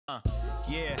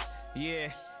Yeah,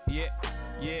 yeah, yeah,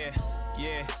 yeah,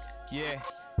 yeah, yeah,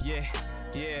 yeah,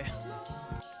 yeah.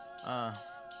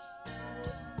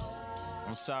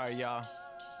 I'm sorry, y'all.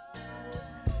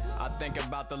 I think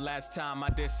about the last time I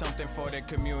did something for the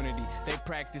community. They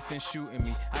practicing shooting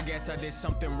me. I guess I did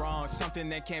something wrong, something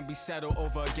that can't be settled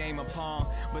over a game of pong.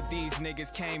 But these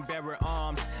niggas came bearing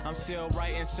arms. I'm still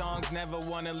writing songs, never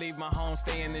wanna leave my home.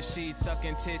 Stay in the sheets,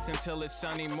 sucking tits until it's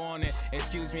sunny morning.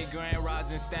 Excuse me, grand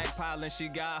rising, stackpiling. She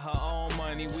got her own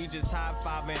money. We just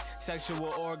high-fiving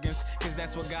sexual organs, cause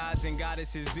that's what gods and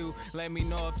goddesses do. Let me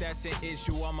know if that's an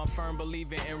issue. I'm a firm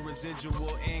believer in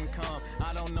residual income.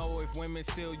 I don't know if women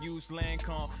still use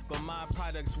Lancome, but my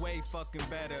product's way fucking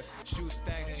better. Shoe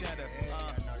stack cheddar.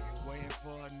 I know you waiting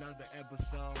for another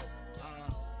episode.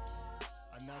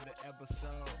 Another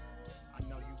episode. I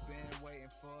know you've been waiting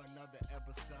for another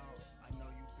episode. I know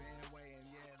you've been waiting,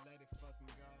 yeah, let it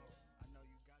fucking go. I know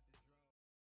you got the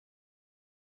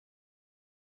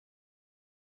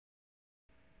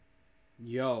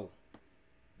drug.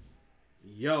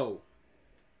 Yo.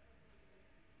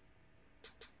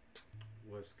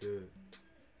 What's good?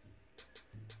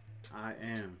 I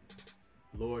am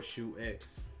Lord ShuX,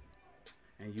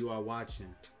 and you are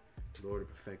watching Lord of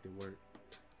Perfected Work.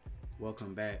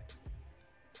 Welcome back.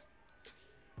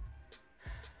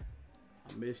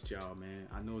 I missed y'all, man.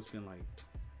 I know it's been like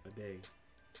a day,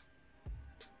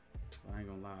 but I ain't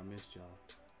gonna lie, I missed y'all.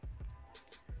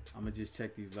 I'm gonna just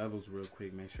check these levels real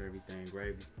quick, make sure everything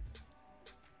gravy.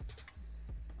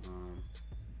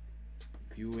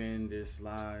 If you in this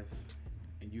live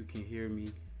and you can hear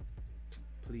me,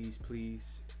 please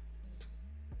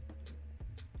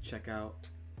check out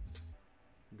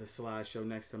the slideshow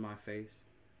next to my face.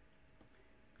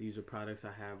 These are products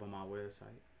I have on my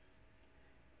website.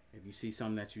 If you see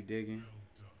something that you digging,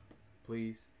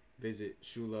 please visit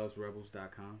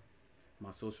ShuLovesRebels.com.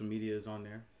 My social media is on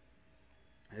there,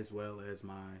 as well as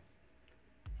my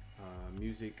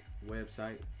music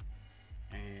website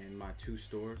and my 2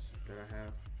 stores that I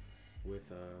have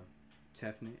with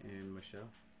Tefnit and Michelle.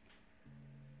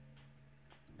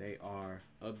 They are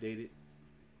updated,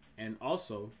 and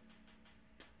also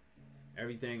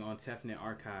everything on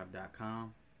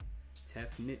TefnitArchive.com.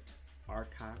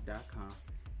 TefnitArchive.com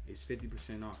is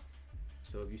 50% off.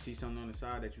 So if you see something on the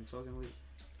side that you fucking with,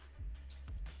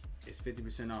 it's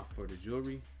 50% off for the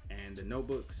jewelry, and the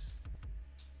notebooks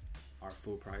are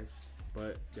full price,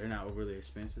 but they're not overly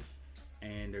expensive,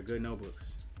 and they're good notebooks.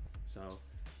 So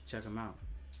check them out.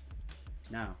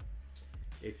 Now,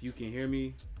 if you can hear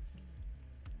me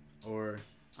or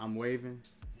I'm waving,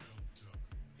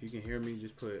 if you can hear me,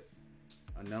 just put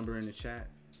a number in the chat.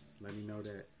 Let me know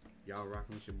that y'all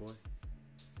rocking with your boy,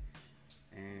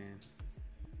 and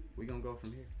we gonna go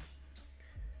from here.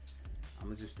 I'm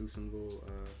gonna just do some little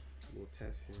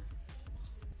tests here,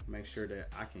 make sure that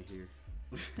I can hear.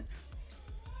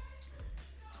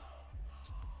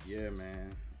 Yeah,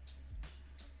 man,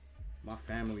 my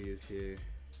family is here.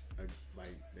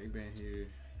 Like, they've been here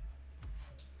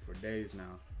for days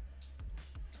now,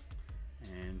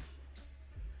 and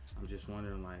I'm just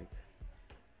wondering, like,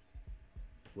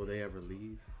 will they ever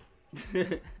leave?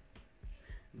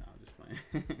 No, I'm just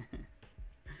playing.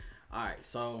 Alright,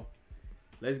 so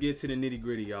let's get to the nitty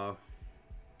gritty, y'all.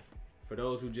 For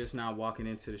those who just now walking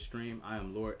into the stream, I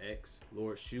am Lord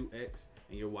ShuX,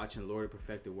 and you're watching Lord of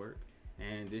Perfected Work.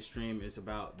 And this stream is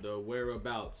about the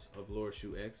whereabouts of Lord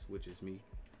ShuX, which is me.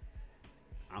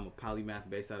 I'm a polymath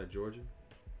based out of Georgia,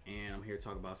 and I'm here to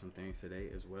talk about some things today,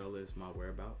 as well as my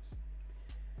whereabouts.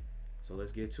 So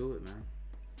let's get to it, man.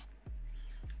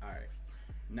 Alright,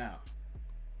 now,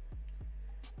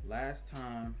 last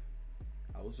time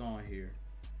I was on here,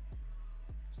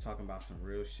 I was talking about some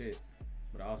real shit,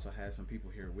 but I also had some people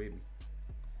here with me.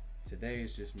 Today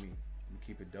is just me. I'm gonna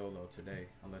keep it dolo today,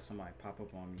 unless somebody pop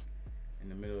up on me in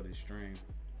the middle of the stream.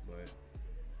 But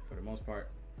for the most part,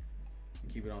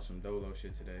 keep it on some dolo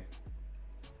shit today,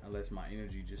 unless my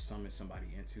energy just summons somebody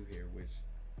into here, which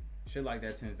shit like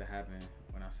that tends to happen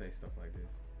when I say stuff like this.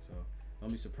 So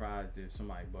don't be surprised if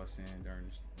somebody busts in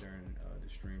during the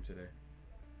stream today.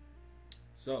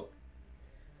 So,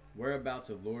 whereabouts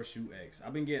of Lord ShuX.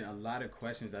 I've been getting a lot of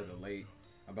questions as of late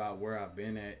about where I've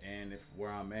been at, and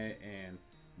where I'm at, and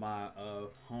my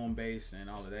home base and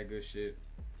all of that good shit.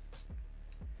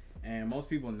 And most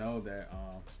people know that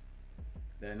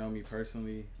that know me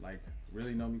personally, like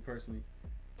really know me personally,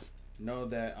 know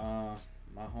that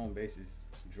my home base is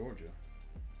Georgia.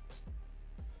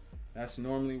 That's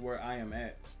normally where I am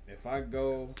at. If I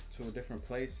go to a different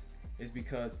place, it's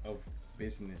because of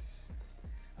business.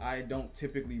 I don't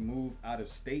typically move out of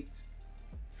state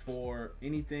for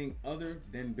anything other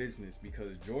than business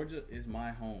because Georgia is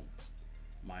my home.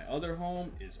 My other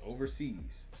home is overseas,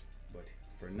 but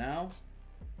for now,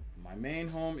 my main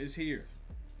home is here.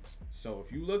 So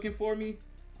if you're looking for me,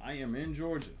 I am in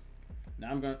Georgia.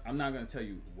 Now I'm not gonna tell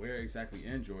you where exactly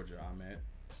in Georgia I'm at,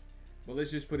 but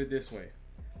let's just put it this way: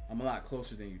 I'm a lot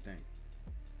closer than you think.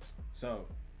 So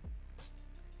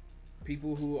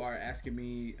people who are asking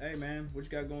me, "Hey man, what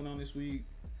you got going on this week?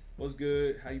 What's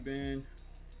good? How you been?"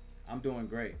 I'm doing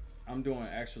great. I'm doing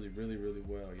actually really, really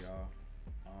well, y'all.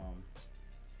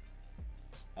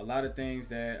 A lot of things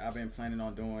that I've been planning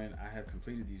on doing, I have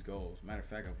completed these goals. Matter of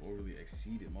fact, I've overly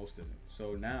exceeded most of them.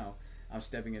 So now I'm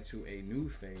stepping into a new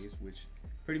phase, which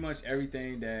pretty much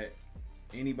everything that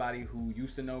anybody who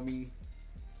used to know me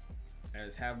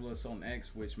as Half Blood Soul and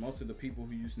X, which most of the people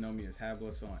who used to know me as Half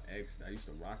Blood Soul and X that I used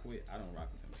to rock with, I don't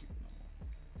rock with them people no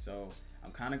more. So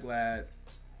I'm kind of glad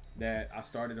that I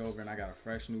started over and I got a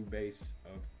fresh new base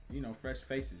of, you know, fresh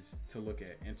faces to look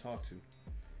at and talk to.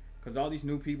 Because all these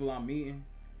new people I'm meeting,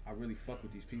 I really fuck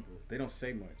with these people. They don't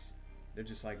say much. They're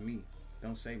just like me.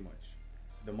 Don't say much.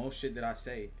 The most shit that I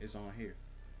say is on here.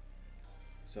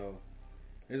 So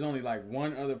there's only like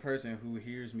one other person who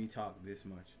hears me talk this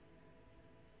much.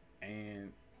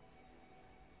 And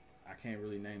I can't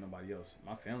really name nobody else.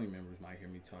 My family members might hear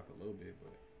me talk a little bit,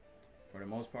 but for the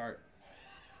most part,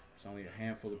 it's only a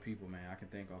handful of people, man, I can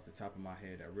think off the top of my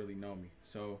head that really know me.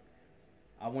 So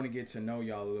I want to get to know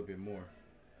y'all a little bit more,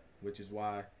 which is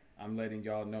why I'm letting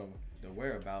y'all know the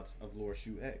whereabouts of Lord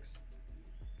ShuX.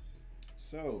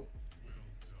 So,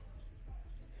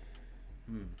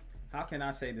 how can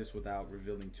I say this without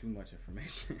revealing too much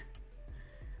information?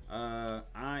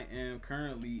 I am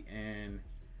currently in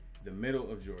the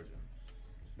middle of Georgia,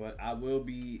 but I will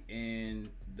be in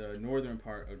the northern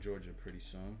part of Georgia pretty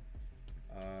soon.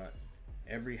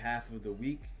 Every half of the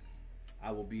week,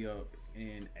 I will be up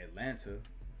in Atlanta,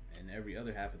 and every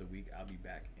other half of the week, I'll be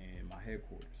back in my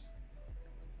headquarters.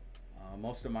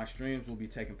 Most of my streams will be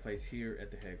taking place here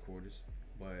at the headquarters,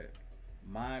 but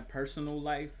my personal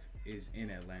life is in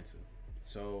Atlanta.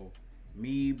 So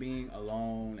me being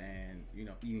alone and, you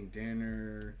know, eating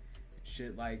dinner,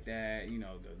 shit like that, you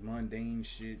know, the mundane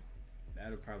shit,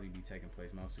 that'll probably be taking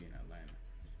place mostly in Atlanta.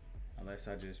 Unless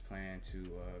I just plan to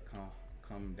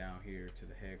come down here to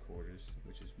the headquarters,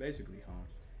 which is basically home,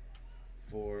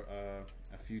 for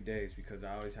a few days, because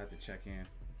I always have to check in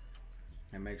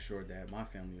and make sure that my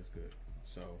family is good.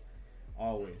 So I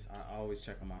always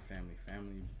check on my family.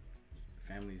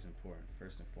 Family is important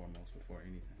first and foremost before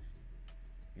anything.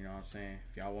 You know what I'm saying?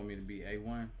 If y'all want me to be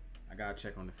A1, I gotta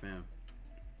check on the fam.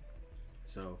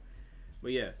 So,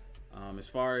 but yeah, as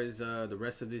far as the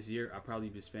rest of this year, I'll probably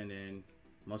be spending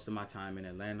most of my time in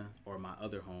Atlanta or my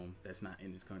other home that's not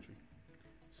in this country.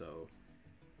 So,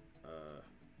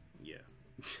 yeah.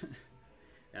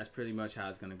 That's pretty much how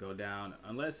it's gonna go down.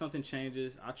 Unless something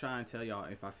changes, I'll try and tell y'all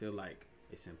if I feel like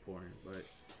it's important. But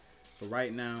for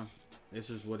right now, this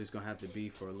is what it's gonna have to be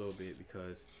for a little bit,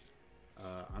 because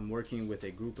I'm working with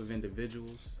a group of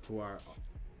individuals who are,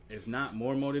 if not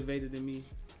more motivated than me,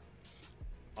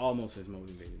 almost as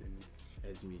motivated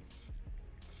as me.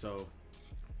 So,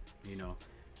 you know,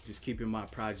 just keeping my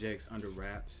projects under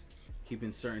wraps,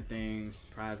 keeping certain things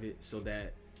private so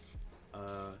that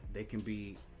they can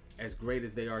be as great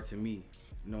as they are to me,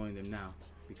 knowing them now.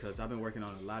 Because I've been working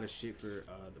on a lot of shit for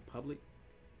the public.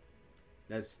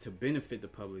 That's to benefit the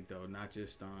public though, not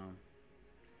just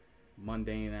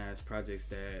mundane ass projects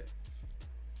that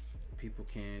people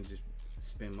can just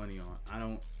spend money on.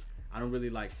 I don't really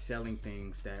like selling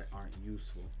things that aren't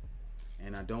useful,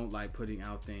 and I don't like putting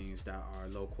out things that are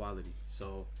low quality.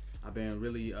 So I've been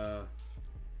really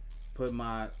put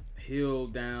my heel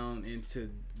down into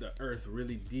the earth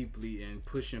really deeply and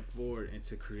pushing forward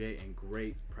into creating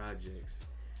great projects,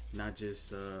 not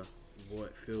just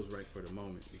what feels right for the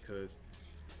moment. Because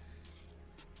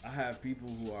I have people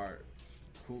who are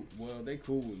cool. Well, they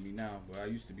cool with me now, but I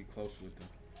used to be close with them.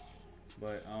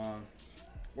 But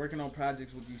working on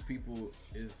projects with these people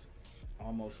is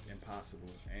almost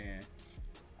impossible. And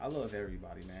I love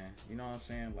everybody, man. You know what I'm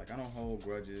saying? Like, I don't hold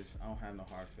grudges. I don't have no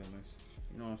hard feelings.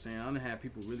 You know what I'm saying? I done had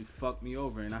people really fuck me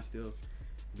over, and I still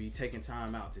be taking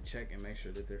time out to check and make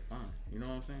sure that they're fine. You know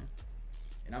what I'm saying?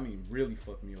 And I mean really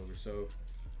fuck me over. So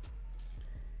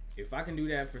if I can do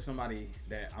that for somebody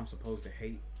that I'm supposed to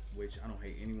hate, which I don't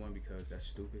hate anyone because that's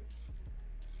stupid.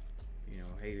 You know,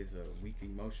 hate is a weak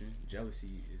emotion.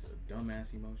 Jealousy is a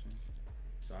dumbass emotion.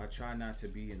 So I try not to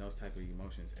be in those type of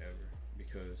emotions ever,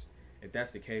 because if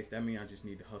that's the case, that means I just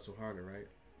need to hustle harder, right?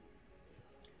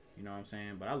 You know what I'm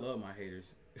saying? But I love my haters.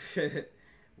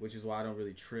 which is why I don't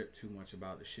really trip too much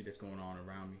about the shit that's going on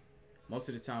around me. Most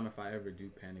of the time, if I ever do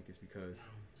panic, it's because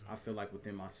I feel like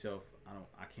within myself,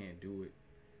 I can't do it,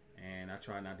 and I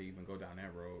try not to even go down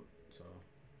that road. So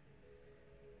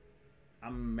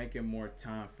I'm making more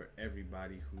time for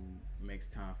everybody who makes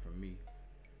time for me.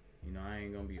 You know, I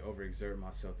ain't gonna be overexerting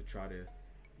myself to try to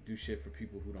do shit for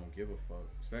people who don't give a fuck,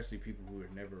 especially people who are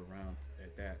never around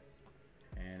at that.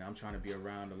 And I'm trying to be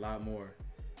around a lot more.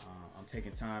 I'm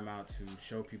taking time out to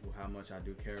show people how much I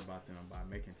do care about them by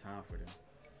making time for them.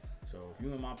 So if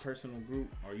you in my personal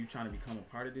group or you trying to become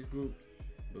a part of this group,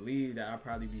 believe that I'll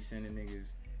probably be sending niggas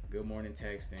good morning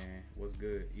text and what's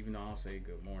good, even though I don't say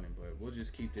good morning. But we'll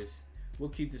just keep this, we'll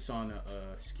keep this on the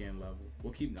skin level.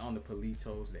 We'll keep it on the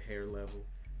palitos, the hair level.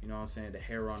 You know what I'm saying? The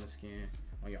hair on the skin,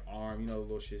 on your arm, you know, the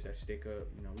little shits that stick up.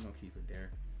 You know, we're gonna keep it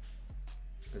there.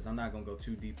 Because I'm not gonna go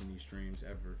too deep in these streams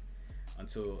ever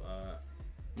until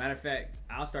matter of fact,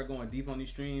 I'll start going deep on these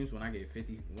streams when I get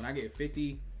 50. When I get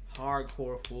 50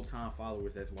 hardcore full-time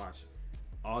followers that's watching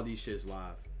all these shits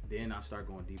live, then I start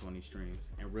going deep on these streams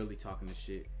and really talking that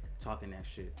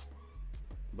shit.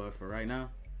 But for right now,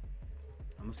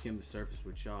 I'm gonna skim the surface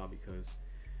with y'all because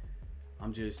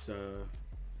I'm just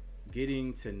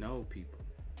getting to know people,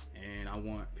 and I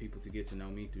want people to get to know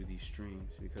me through these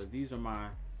streams because these are my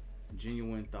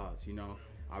genuine thoughts. You know,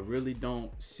 I really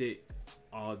don't sit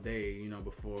all day, you know,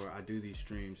 before I do these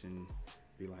streams and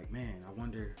be like, man, I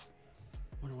wonder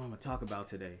what I'm gonna talk about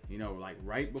today. You know, like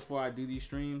right before I do these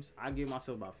streams, I give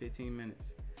myself about 15 minutes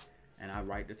and I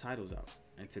write the titles out.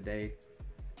 And today,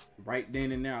 right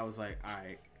then and there, I was like, all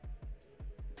right,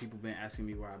 people been asking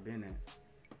me where I've been at,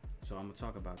 so I'm gonna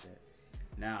talk about that.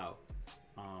 Now,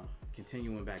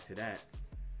 continuing back to that,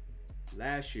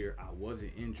 last year I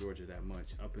wasn't in Georgia that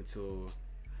much up until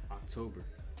October.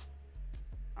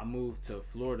 I moved to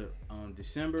Florida on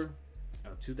December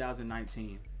of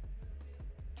 2019.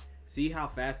 See how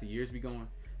fast the years be going?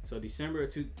 So December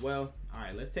of all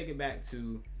right, let's take it back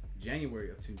to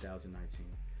January of 2019.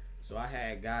 So I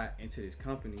had got into this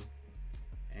company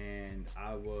and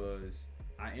I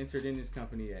entered in this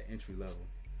company at entry level.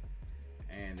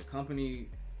 And the company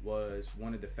was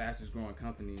one of the fastest growing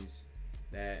companies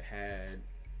that had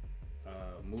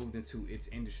moved into its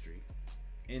industry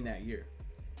in that year.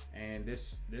 And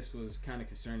this was kind of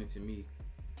concerning to me.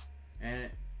 And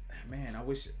man, I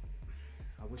wish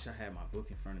I had my book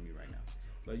in front of me right now.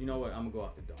 But you know what? I'm gonna go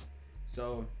off the dome.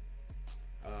 So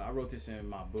I wrote this in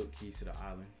my book, Keys to the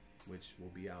Island, which will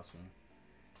be out soon.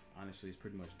 Honestly, it's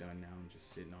pretty much done now. I'm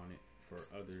just sitting on it for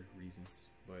other reasons.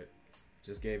 But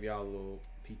just gave y'all a little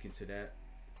peek into that.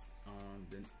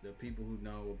 The people who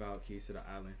know about Keys to the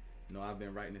Island know I've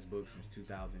been writing this book since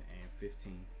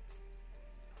 2015.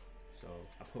 So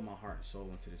I put my heart and soul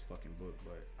into this fucking book,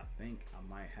 but I think I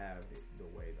might have it the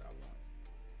way that I want.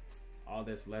 All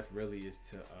that's left really is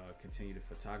to continue the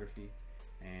photography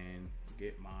and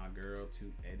get my girl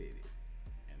to edit it,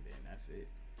 and then that's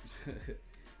it.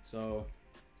 So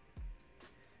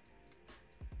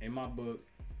in my book,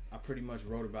 I pretty much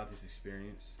wrote about this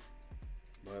experience,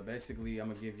 but basically I'm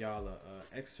gonna give y'all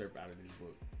a excerpt out of this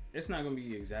book. It's not gonna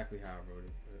be exactly how I wrote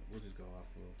it, but we'll just go off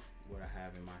of what I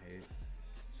have in my head.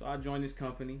 So I joined this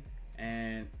company,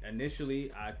 and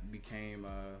initially I became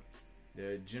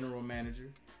the general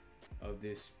manager of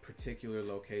this particular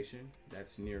location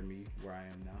that's near me where I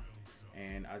am now,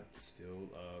 and I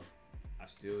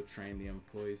still train the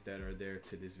employees that are there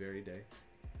to this very day.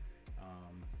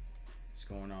 It's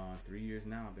going on 3 years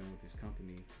now. I've been with this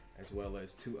company, as well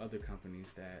as 2 other companies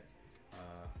that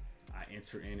I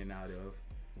enter in and out of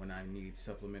when I need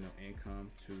supplemental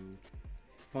income to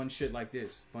fund shit like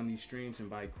this, fund these streams and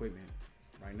buy equipment.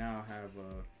 Right now I have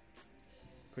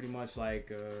pretty much like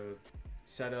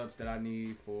setups that I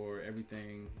need for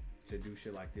everything to do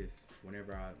shit like this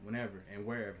whenever and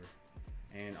wherever,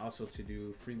 and also to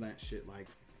do freelance shit like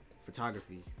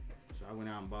photography. So I went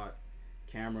out and bought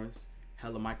cameras,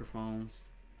 hella microphones,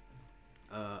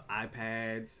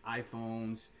 iPads,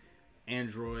 iPhones,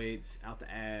 Androids out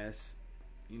the ass,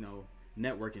 you know,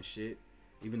 networking shit.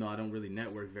 Even though I don't really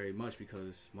network very much,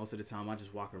 because most of the time I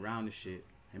just walk around the shit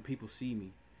and people see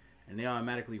me and they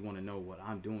automatically want to know what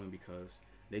I'm doing because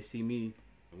they see me.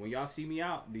 And when y'all see me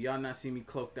out, do y'all not see me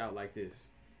cloaked out like this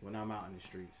when I'm out in the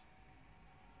streets?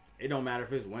 It don't matter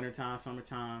if it's wintertime,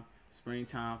 summertime,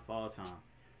 springtime, fall time.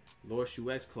 Lord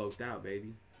ShuX cloaked out,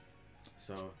 baby.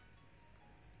 So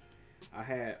I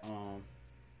had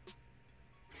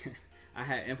I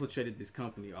had infiltrated this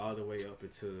company all the way up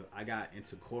until I got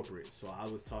into corporate. So I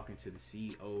was talking to the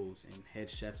CEOs and head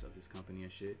chefs of this company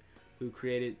and shit, who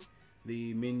created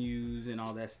the menus and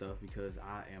all that stuff, because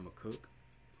I am a cook.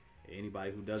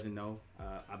 Anybody who doesn't know,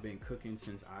 I've been cooking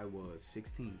since I was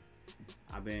 16.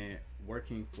 I've been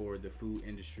working for the food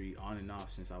industry on and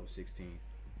off since I was 16,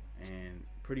 and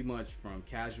pretty much from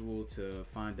casual to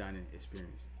fine dining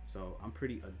experience. So I'm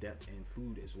pretty adept in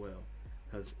food as well,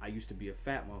 because I used to be a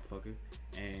fat motherfucker.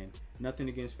 And nothing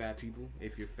against fat people.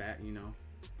 If you're fat, you know,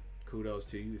 kudos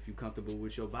to you. If you're comfortable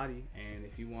with your body, and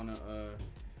if you wanna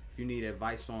if you need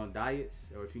advice on diets,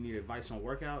 or if you need advice on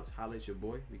workouts, holla at your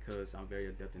boy, because I'm very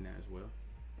adept in that as well.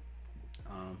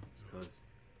 Because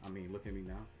I mean, look at me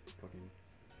now. Fucking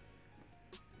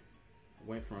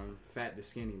went from fat to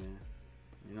skinny, man.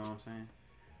 You know what I'm saying?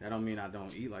 That don't mean I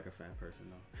don't eat like a fat person,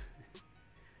 though.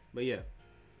 But yeah.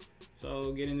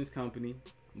 So get in this company,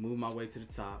 move my way to the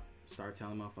top, start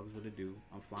telling motherfuckers what to do.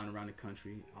 I'm flying around the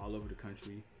country, all over the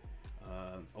country,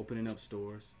 opening up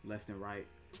stores left and right.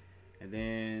 And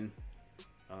then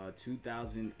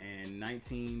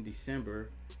 2019 December,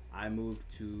 I moved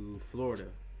to Florida.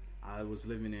 I was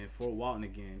living in Fort Walton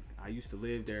again. I used to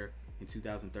live there in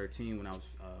 2013 when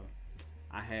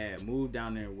I had moved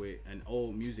down there with an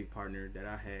old music partner that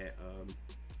I had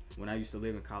when I used to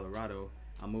live in Colorado.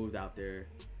 I moved out there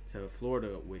to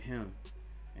Florida with him,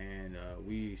 and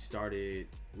we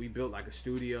built like a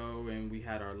studio, and we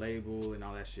had our label and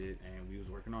all that shit, and we was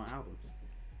working on albums.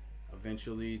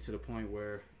 Eventually to the point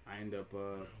where I ended up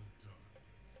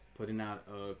putting out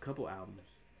a couple albums.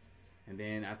 And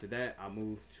then after that, I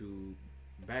moved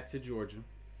back to Georgia.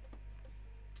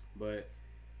 But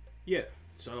yeah,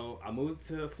 so I moved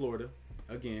to Florida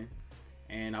again,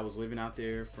 and I was living out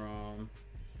there from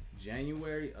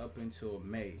January up until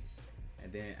May.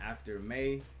 And then after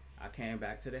May, I came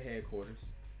back to the headquarters,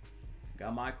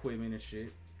 got my equipment and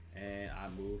shit, and I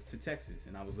moved to Texas.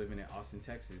 And I was living in Austin,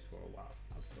 Texas for a while,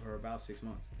 for about 6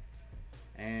 months.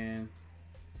 And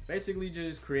basically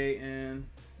just creating,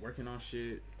 working on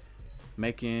shit,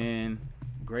 making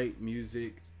great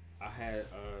music. I had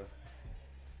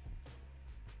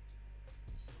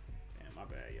my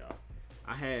bad, y'all.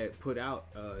 I had put out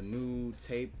a new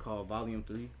tape called Volume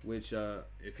 3, which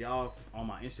if y'all on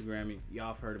my Instagram, y'all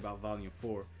have heard about Volume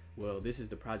 4. Well, this is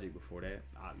the project before that,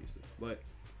 obviously. But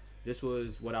this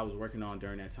was what I was working on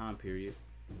during that time period,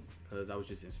 because I was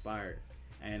just inspired.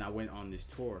 And I went on this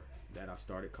tour that I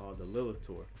started called the Lilith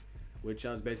Tour, which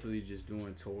I was basically just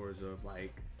doing tours of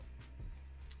like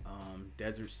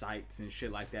desert sites and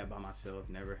shit like that by myself.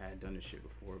 Never had done this shit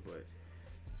before, but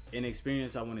an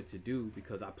experience I wanted to do,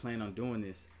 because I plan on doing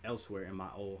this elsewhere in my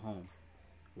old home,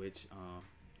 which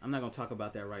I'm not gonna talk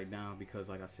about that right now, because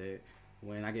like I said,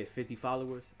 when I get 50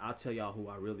 followers, I'll tell y'all who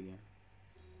I really am.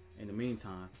 In the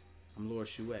meantime, I'm Lord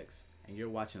ShuX, and you're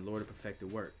watching Lord of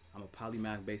Perfected Work. I'm a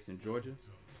polymath based in Georgia,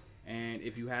 and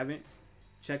if you haven't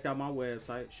checked out my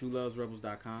website,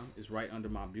 ShuLovesRebels.com, it's right under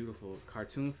my beautiful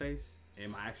cartoon face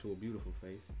and my actual beautiful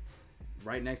face.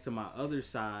 Right next to my other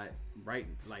side, right,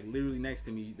 like literally next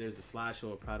to me, there's a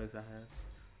slideshow of products I have.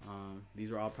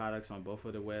 These are all products on both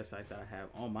of the websites that I have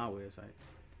on my website.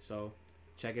 So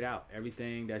check it out.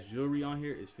 Everything that's jewelry on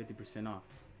here is 50% off.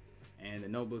 And the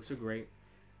notebooks are great.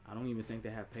 I don't even think they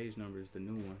have page numbers, the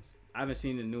new ones. I haven't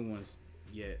seen the new ones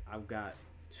yet. I've got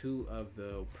 2 of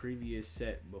the previous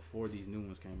set before these new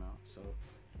ones came out. So,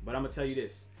 but I'm gonna tell you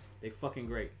this, they fucking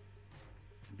great.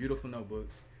 Beautiful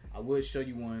notebooks. I would show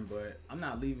you one, but I'm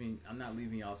not leaving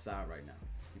y'all side right now,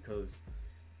 because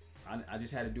I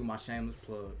just had to do my shameless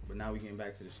plug. But now we getting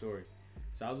back to the story.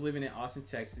 So I was living in Austin,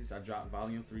 Texas. I dropped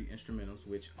Volume 3 instrumentals,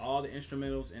 which all the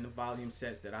instrumentals and the volume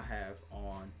sets that I have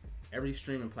on every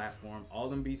streaming platform, all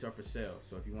them beats are for sale.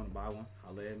 So if you want to buy one,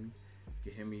 holla at me.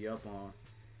 You can hit me up on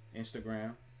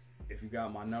Instagram. If you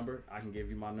got my number, I can give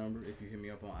you my number if you hit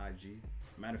me up on IG.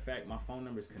 Matter of fact, my phone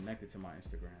number is connected to my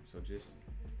Instagram, so just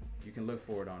you can look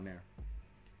for it on there.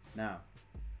 Now,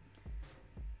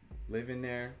 living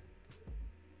there,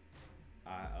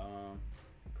 I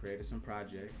created some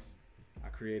projects. I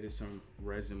created some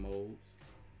resin molds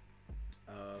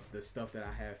of the stuff that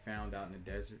I had found out in the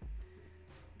desert,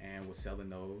 and was selling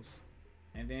those.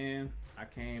 And then I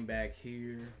came back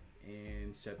here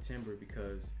in September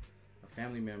because a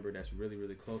family member that's really,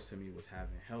 really close to me was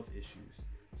having health issues.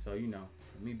 So, you know,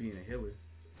 me being a healer,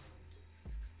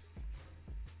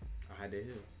 I had to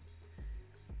heal.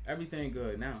 Everything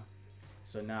good now.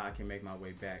 So now I can make my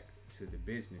way back to the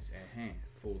business at hand,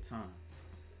 full time.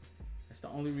 That's the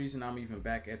only reason I'm even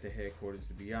back at the headquarters,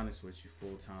 to be honest with you,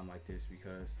 full time like this,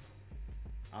 because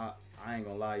I ain't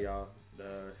gonna lie, y'all.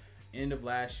 The end of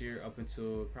last year up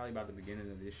until probably about the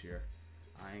beginning of this year,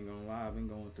 I ain't gonna lie, I've been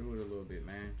going through it a little bit,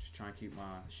 man. Just trying to keep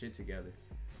my shit together,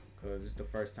 because it's the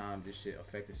first time this shit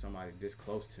affected somebody this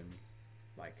close to me,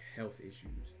 like health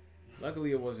issues.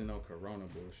 Luckily, it wasn't no corona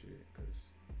bullshit.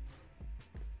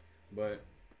 But,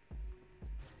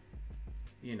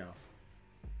 you know,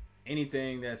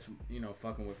 anything that's, you know,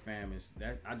 fucking with fam is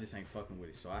that I just ain't fucking with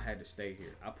it. So I had to stay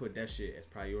here. I put that shit as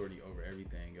priority over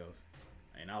everything else.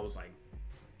 And I was like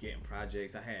getting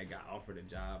projects. I had got offered a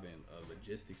job in a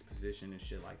logistics position and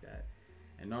shit like that.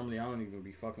 And normally I don't even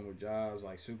be fucking with jobs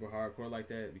like super hardcore like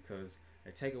that because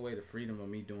they take away the freedom of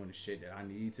me doing the shit that I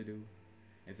need to do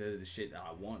instead of the shit that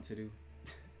I want to do.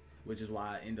 Which is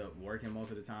why I end up working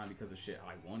most of the time because of shit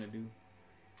I want to do.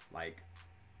 Like,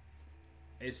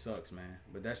 it sucks, man.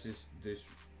 But that's just this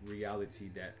reality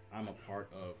that I'm a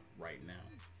part of right now.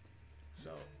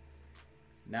 So,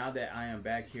 now that I am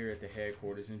back here at the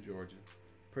headquarters in Georgia,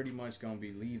 pretty much gonna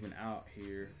be leaving out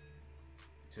here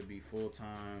to be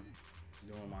full-time,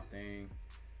 doing my thing,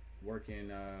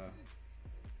 working on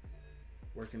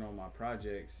my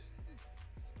projects,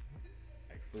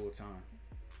 like full-time.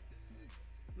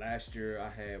 Last year I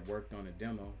had worked on a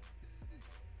demo,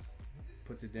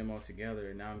 put the demo together,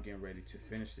 and now I'm getting ready to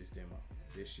finish this demo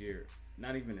this year.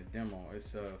 Not even a demo,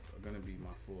 it's gonna be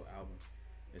my full album.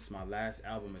 It's my last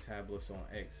album, it's Hablis on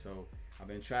X. So I've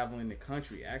been traveling the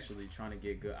country actually trying to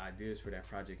get good ideas for that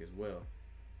project as well,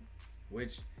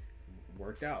 which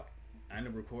worked out. I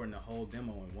ended up recording the whole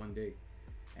demo in one day,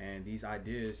 and these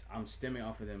ideas I'm stemming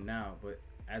off of them now, but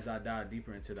as I dive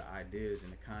deeper into the ideas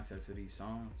and the concepts of these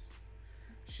songs,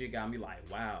 shit got me like,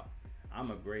 wow,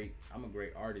 I'm a great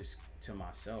artist to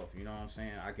myself. You know what I'm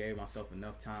saying? I gave myself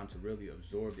enough time to really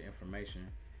absorb the information,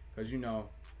 because you know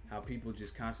how people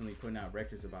just constantly putting out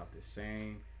records about the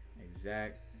same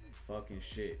exact fucking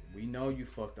shit. We know you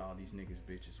fucked all these niggas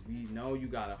bitches. We know you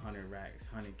got 100 racks,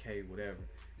 100K, whatever.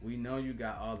 We know you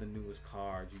got all the newest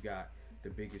cars. You got the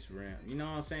biggest rim. You know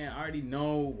what I'm saying? I already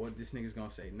know what this nigga's gonna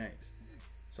say next.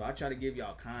 So I try to give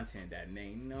y'all content that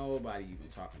ain't nobody even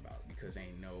talking about, because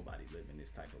ain't nobody living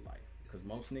this type of life. Because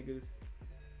most niggas,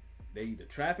 they either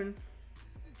trapping,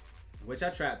 which I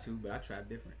trap too, but I trap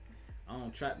different. I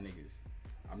don't trap niggas.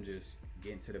 I'm just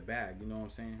getting to the bag, you know what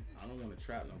I'm saying? I don't want to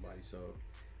trap nobody, so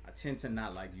I tend to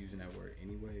not like using that word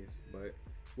anyways. But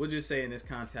we'll just say in this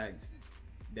context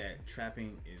that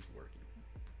trapping is working.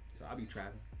 So I be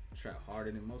trapping, trap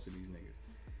harder than most of these niggas.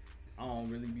 I don't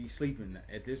really be sleeping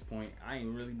at this point. I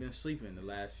ain't really been sleeping the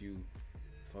last few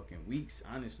fucking weeks,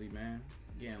 honestly, man.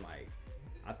 Again, like,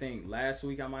 I think last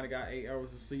week I might have got 8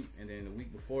 hours of sleep, and then the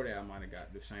week before that I might have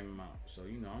got the same amount. So,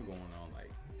 you know, I'm going on like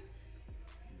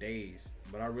days,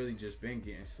 but I really just been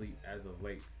getting sleep as of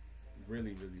late.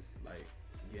 Really, like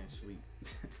getting sleep.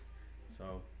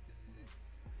 So,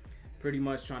 pretty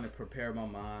much trying to prepare my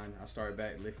mind. I started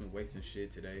back lifting weights and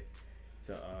shit today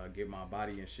to get my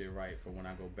body and shit right for when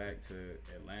I go back to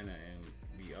Atlanta and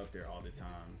be up there all the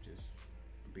time, just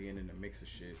being in the mix of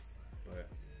shit. But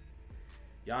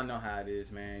y'all know how it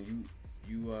is, man.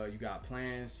 You got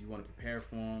plans, you want to prepare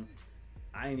for them.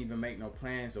 I ain't even make no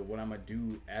plans of what I'm gonna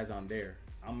do as I'm there.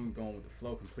 I'm going with the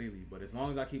flow completely. But as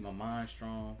long as I keep my mind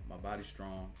strong, my body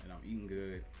strong, and I'm eating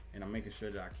good, and I'm making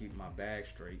sure that I keep my bag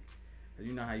straight, cause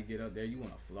you know how you get up there, you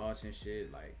want to floss and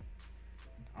shit. Like,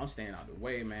 I'm staying out the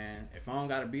way, man. If I don't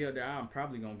gotta be up there, I'm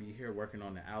probably gonna be here working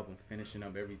on the album, finishing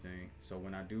up everything. So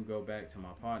when I do go back to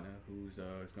my partner, who's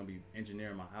gonna be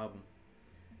engineering my album,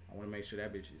 I want to make sure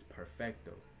that bitch is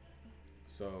perfecto.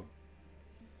 So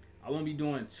I won't be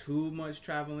doing too much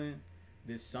traveling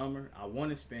this summer. I want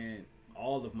to spend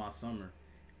all of my summer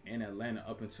in Atlanta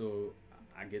up until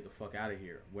I get the fuck out of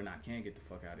here, when I can get the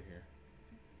fuck out of here.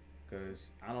 Cause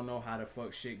I don't know how the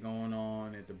fuck shit going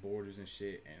on at the borders and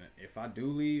shit. And if I do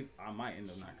leave, I might end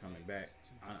up not coming back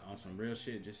on some real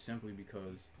shit, just simply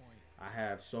because I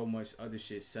have so much other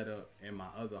shit set up in my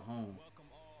other home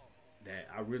that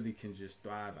I really can just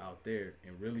thrive out there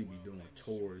and really be doing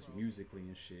tours musically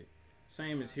and shit.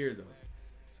 Same as here though.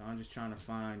 So I'm just trying to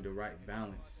find the right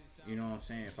balance. You know what I'm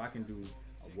saying? If I can do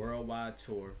a worldwide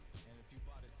tour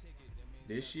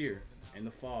this year in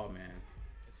the fall, man,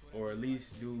 or at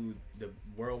least do the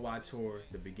worldwide tour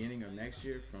the beginning of next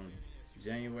year, from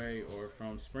January or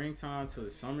from springtime to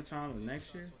the summertime of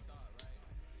next year,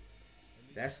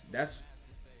 that's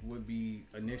would be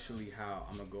initially how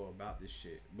I'm gonna go about this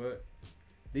shit. But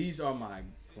these are my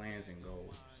plans and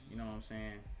goals, you know what I'm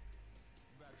saying?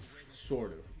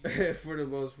 Sort of. For the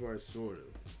most part, sort of.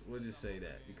 We'll just say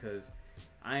that, because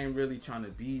I ain't really trying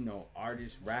to be no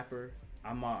artist, rapper.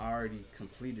 I'm already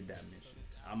completed that mission.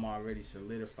 I'm already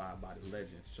solidified by the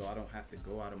legends, so I don't have to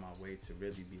go out of my way to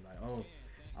really be like, oh,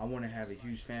 I want to have a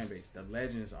huge fan base. The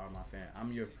legends are my fan.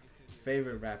 I'm your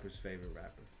favorite rapper's favorite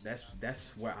rapper.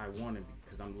 That's where I want to be,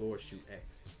 because I'm Lord Shoot X.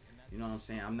 You know what I'm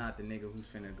saying? I'm not the nigga who's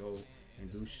finna go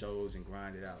and do shows and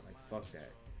grind it out. Like, fuck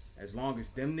that. As long as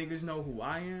them niggas know who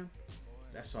I am,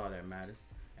 that's all that matters.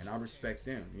 And I respect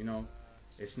them, you know.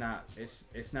 It's not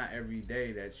every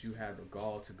day that you have the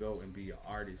gall to go and be an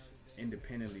artist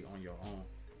independently on your own.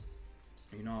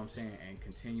 You know what I'm saying? And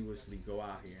continuously go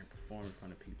out here and perform in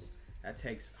front of people. That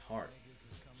takes heart.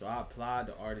 So I applaud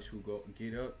the artists who go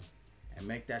get up and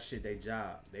make that shit their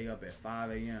job. They up at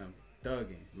 5 a.m.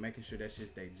 thugging, making sure that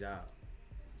shit's their job.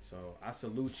 So I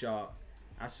salute y'all.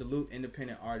 I salute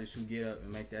independent artists who get up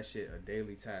and make that shit a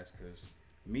daily task. Cause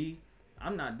me,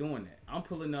 I'm not doing that. I'm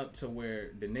pulling up to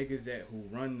where the niggas at who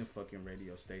run the fucking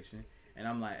radio station, and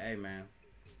I'm like, hey man,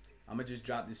 I'ma just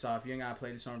drop this off. You ain't gotta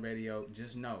play this on radio.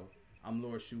 Just know I'm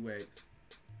Lord ShuX,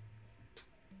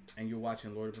 and you're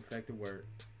watching Lord of Perfected Word.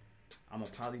 I'm a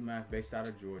polymath based out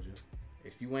of Georgia.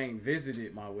 If you ain't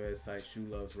visited my website,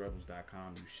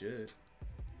 ShuLovesRebels.com, you should.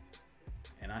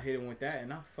 And I hit him with that,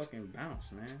 and I fucking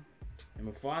bounced, man. And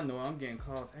before I know it, I'm getting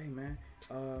calls. Hey, man,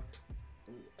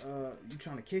 you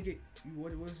trying to kick it?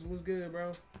 What's good,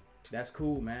 bro? That's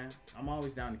cool, man. I'm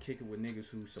always down to kick it with niggas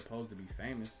who's supposed to be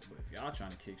famous. But if y'all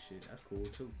trying to kick shit, that's cool,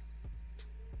 too.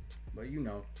 But, you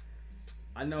know,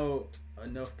 I know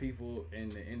enough people in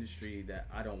the industry that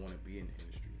I don't want to be in the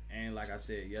industry. And like I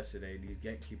said yesterday, these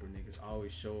gatekeeper niggas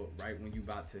always show up right when you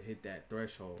about to hit that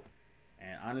threshold.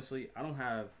 And honestly, I don't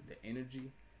have the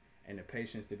energy and the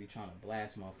patience to be trying to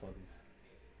blast motherfuckers.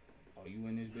 Oh, you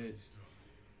in this bitch?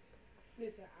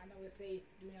 Listen, I know it say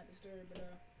do not disturb,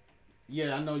 but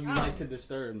yeah, I know you like to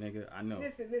disturb, nigga. I know.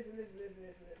 Listen. Let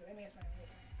me explain.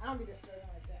 I don't be disturbing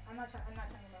like that. I'm not trying to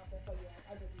say fuck you.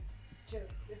 I just be chill,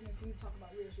 listening to you talk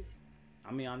about real shit.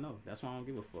 I mean, I know. That's why I don't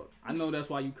give a fuck. I know that's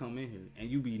why you come in here. And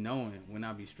you be knowing when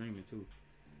I be streaming, too.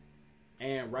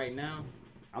 And right now,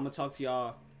 I'm going to talk to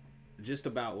y'all just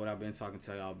about what I've been talking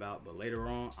to y'all about. But later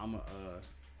on, I'm going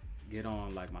to get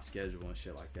on, like, my schedule and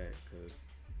shit like that. Because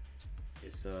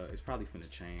it's probably finna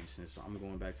change. Since I'm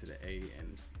going back to the A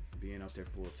and being up there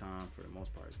full time, for the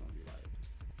most part, it's going to be like...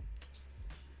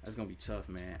 That's going to be tough,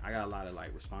 man. I got a lot of,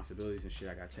 like, responsibilities and shit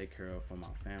I got to take care of for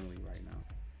my family right now.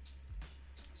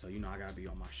 So, you know, I gotta be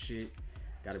on my shit.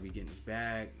 Gotta be getting this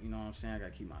bag. You know what I'm saying? I gotta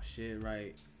keep my shit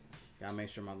right. Gotta make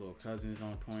sure my little cousin's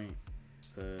on point.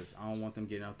 Because I don't want them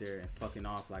getting up there and fucking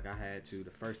off like I had to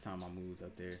the first time I moved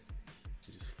up there.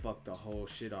 I just fucked the whole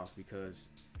shit off because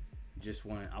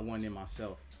I wasn't in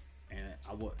myself. And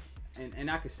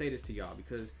and I could say this to y'all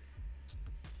because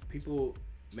people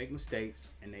make mistakes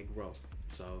and they grow.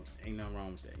 So, ain't nothing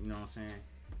wrong with that. You know what I'm saying?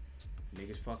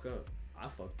 Niggas fuck up. I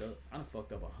fucked up. I done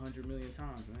fucked up 100 million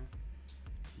times, man.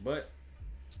 But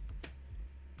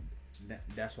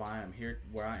that's why I am here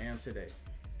where I am today.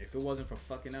 If it wasn't for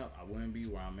fucking up, I wouldn't be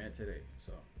where I'm at today.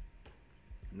 So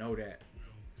know that.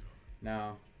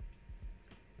 Now,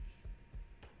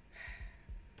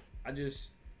 I just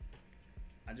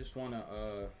want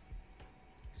to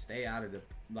stay out of the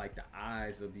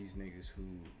eyes of these niggas who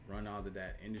run all of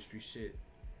that industry shit.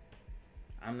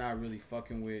 I'm not really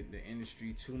fucking with the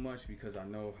industry too much because I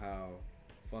know how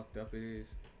fucked up it is.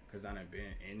 Because I done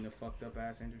been in the fucked up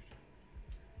ass industry.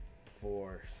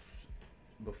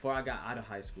 Before I got out of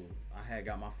high school, I had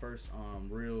got my first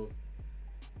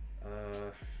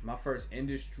my first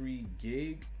industry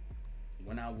gig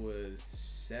when I was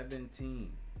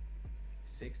 16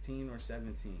 or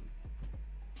 17.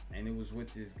 And it was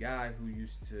with this guy who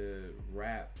used to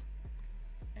rap.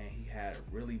 And he had a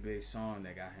really big song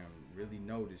that got him really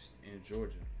noticed in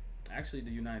Georgia. Actually,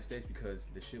 the United States, because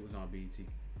the shit was on BET.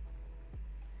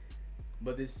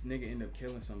 But this nigga ended up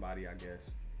killing somebody, I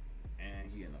guess. And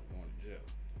he ended up going to jail.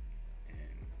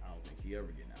 And I don't think he ever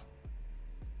getting out.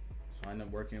 So I ended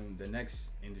up working, the next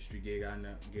industry gig I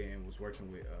ended up getting was working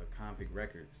with Convict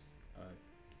Records,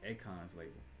 Akon's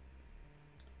label.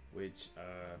 Which,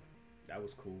 that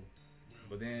was cool.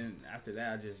 But then after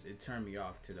that, it turned me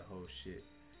off to the whole shit.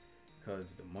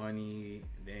 Cause the money,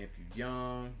 then if you're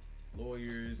young,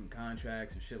 lawyers and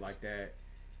contracts and shit like that.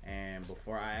 And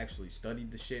before I actually studied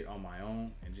the shit on my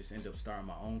own and just ended up starting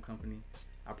my own company,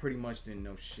 I pretty much didn't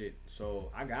know shit.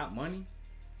 So I got money,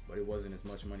 but it wasn't as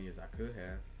much money as I could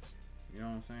have. You know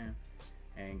what I'm saying?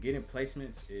 And getting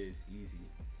placements is easy,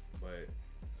 but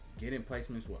getting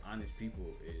placements with honest people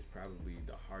is probably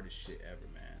the hardest shit ever,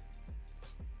 man.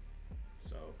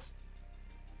 So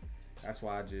that's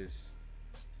why I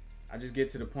just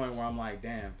get to the point where I'm like,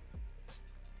 damn,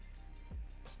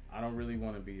 I don't really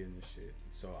want to be in this shit.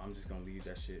 So I'm just going to leave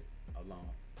that shit alone.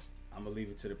 I'm going to leave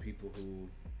it to the people who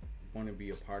want to be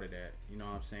a part of that. You know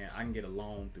what I'm saying? I can get a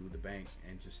loan through the bank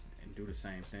and do the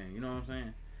same thing. You know what I'm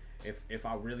saying? If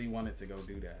I really wanted to go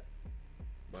do that.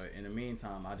 But But in the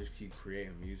meantime, I just keep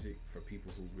creating music for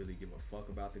people who really give a fuck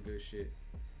about the good shit.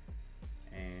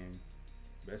 And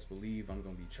best believe I'm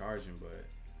gonna be charging, but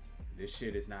this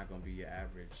shit is not gonna be your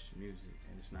average music,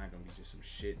 and it's not gonna be just some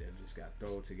shit that just got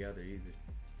thrown together either.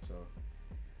 So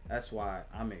that's why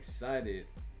I'm excited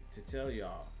to tell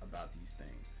y'all about these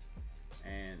things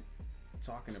and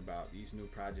talking about these new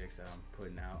projects that I'm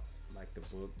putting out, like the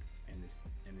book and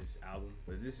this album.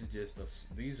 But this is just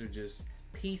these are just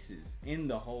pieces in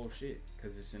the whole shit,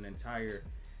 because it's an entire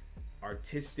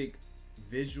artistic,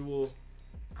 visual,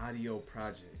 audio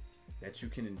project that you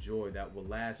can enjoy that will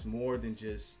last more than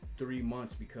just 3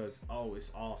 months, because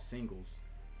it's all singles.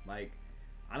 Like,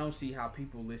 I don't see how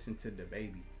people listen to the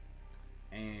baby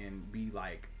and be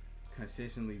like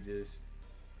consistently just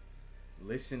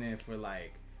listening for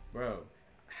like, bro,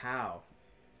 how?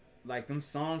 Like, them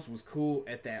songs was cool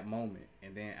at that moment,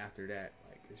 and then after that,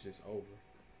 like, it's just over.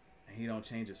 And he don't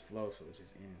change his flow, so it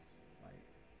just ends. Like,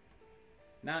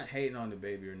 not hating on the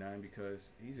baby or nothing, because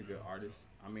he's a good artist.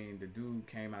 I mean, the dude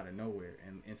came out of nowhere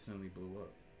and instantly blew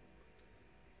up.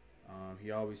 He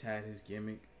always had his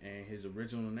gimmick, and his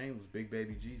original name was Big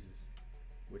Baby Jesus,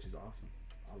 which is awesome.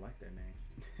 I like that name.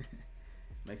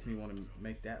 Makes me want to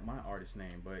make that my artist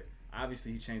name. But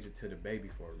obviously he changed it to the baby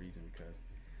for a reason, because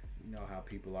you know how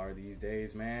people are these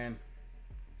days, man.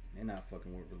 They're not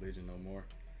fucking with religion no more.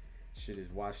 Shit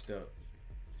is washed up.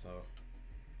 So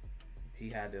he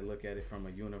had to look at it from a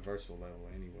universal level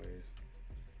anyways.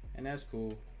 And that's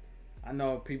cool. I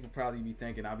know people probably be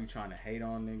thinking I be trying to hate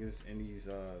on niggas in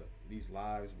these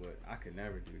lives, but I could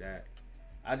never do that.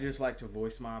 I just like to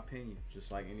voice my opinion,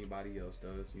 just like anybody else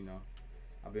does, you know.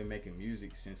 I've been making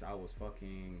music since I was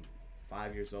fucking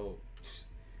 5 years old.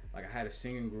 Like, I had a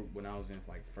singing group when I was in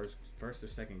like first or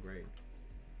second grade,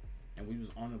 and we was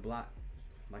on the block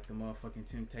like the motherfucking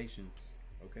Temptations,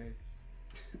 okay?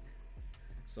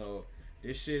 So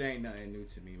this shit ain't nothing new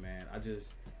to me, man.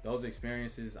 Those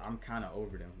experiences, I'm kind of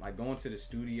over them. Like, going to the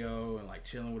studio and like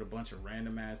chilling with a bunch of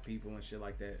random ass people and shit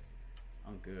like that,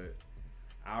 I'm good.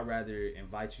 I'd rather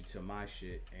invite you to my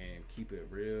shit and keep it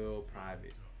real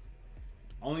private.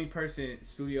 Only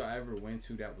studio I ever went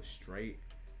to that was straight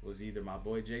was either my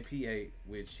boy JP8,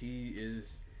 which he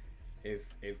is, if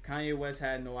Kanye West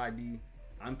had no ID,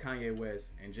 I'm Kanye West,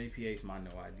 and JP8's my no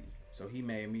ID. So he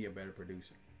made me a better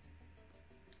producer.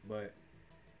 But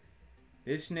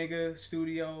this nigga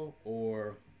studio,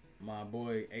 or my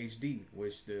boy HD,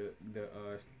 which the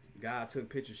guy I took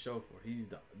pictures show for,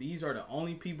 these are the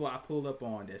only people I pulled up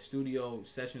on that studio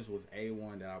sessions was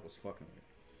A1 that I was fucking with,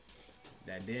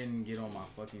 that didn't get on my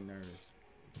fucking nerves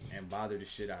and bother the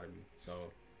shit out of me.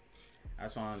 So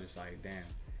that's why I'm just like, damn,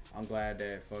 I'm glad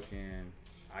that fucking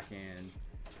I can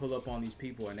pull up on these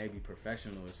people and they be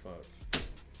professional as fuck.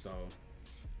 So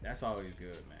that's always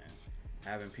good, man.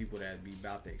 Having people that be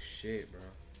about their shit, bro.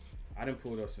 I done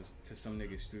pulled up to some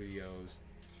niggas' studios.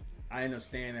 I ended up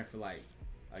staying there for like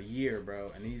a year, bro,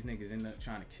 and these niggas ended up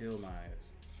trying to kill my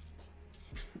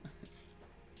ass.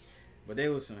 But they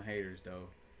was some haters, though.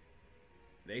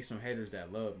 They some haters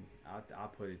that love me. I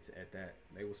put it at that.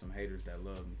 They was some haters that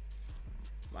love me.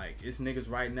 Like, it's niggas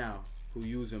right now who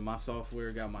using my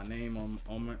software, got my name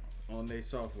on their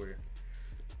software.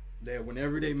 That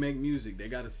whenever they make music, they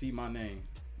gotta see my name,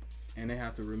 and they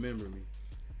have to remember me.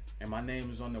 And my name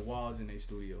is on the walls in their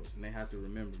studios, and they have to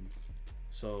remember me.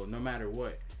 So no matter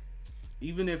what,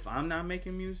 even if I'm not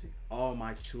making music, all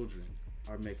my children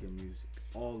are making music.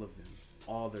 All of them,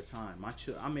 all the time.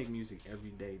 I make music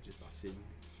every day just by sitting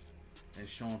here and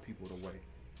showing people the way.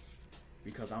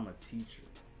 Because I'm a teacher,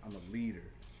 I'm a leader.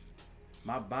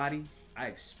 My body, I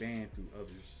expand through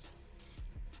others.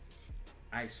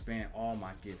 I expand all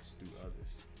my gifts through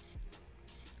others.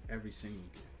 Every single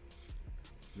gift.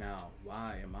 Now,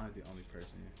 why am I the only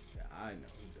person that I know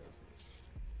who does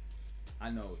this? I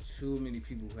know too many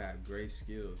people who have great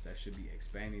skills that should be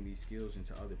expanding these skills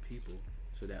into other people,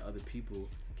 so that other people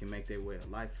can make their way of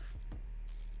life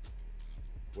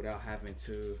without having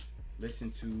to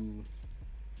listen to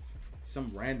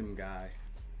some random guy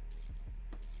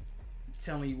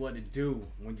telling you what to do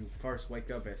when you first wake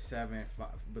up at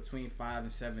between 5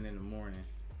 and 7 in the morning.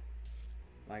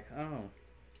 Like, I'm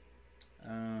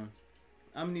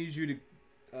gonna need you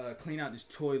to clean out this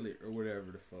toilet or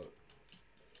whatever the fuck.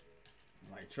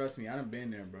 Like, trust me, I done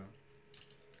been there, bro.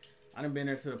 I done been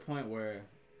there to the point where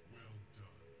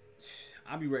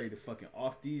I be ready to fucking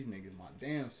off these niggas my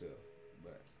damn self.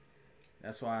 But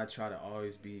that's why I try to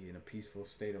always be in a peaceful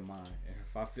state of mind. And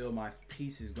if I feel my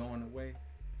peace is going away,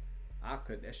 I'll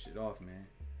cut that shit off, man.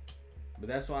 But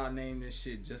that's why I named this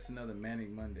shit Just Another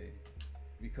Manic Monday.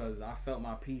 because I felt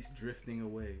my piece drifting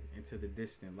away into the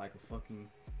distance like a fucking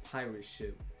pirate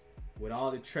ship with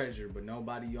all the treasure but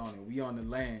nobody on it. We on the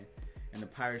land and the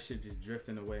pirate ship just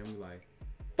drifting away and we like,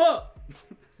 fuck!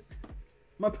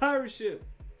 My pirate ship!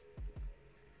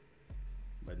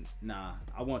 But nah,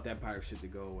 I want that pirate ship to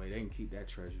go away. They can keep that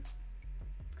treasure.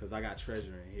 Cause I got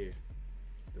treasure in here.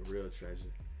 The real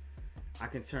treasure. I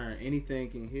can turn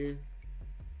anything in here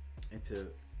into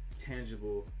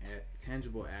tangible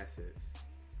assets.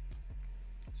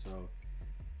 So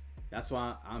that's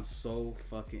why I'm so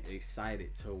fucking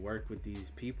excited to work with these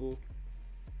people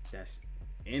that's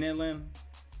in Atlanta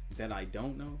that I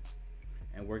don't know,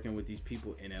 and working with these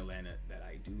people in Atlanta that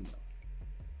I do know,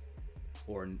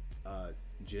 or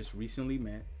just recently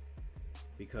met,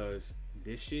 because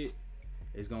this shit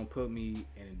is gonna put me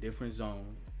in a different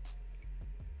zone,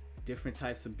 different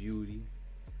types of beauty,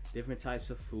 different types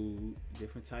of food,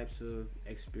 different types of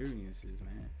experiences,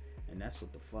 man. And that's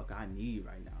what the fuck I need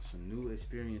right now. Some new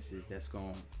experiences that's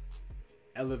gonna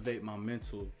elevate my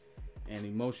mental and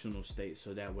emotional state,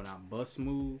 so that when I bust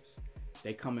moves,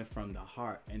 they coming from the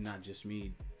heart and not just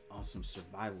me on some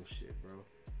survival shit, bro.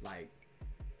 Like,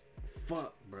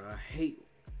 fuck, bro. I hate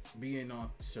being on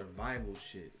survival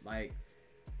shit. Like,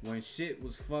 when shit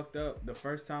was fucked up the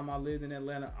first time I lived in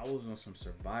Atlanta, I was on some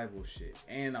survival shit.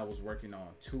 And I was working on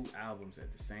 2 albums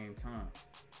at the same time.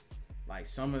 Like,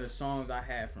 some of the songs I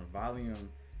had from volume,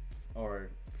 or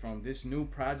from this new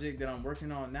project that I'm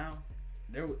working on now,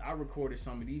 I recorded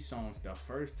some of these songs the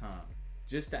first time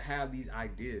just to have these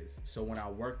ideas. So when I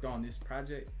worked on this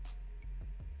project,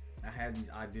 I had these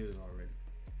ideas already.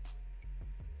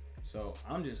 So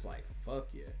I'm just like, fuck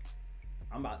yeah.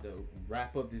 I'm about to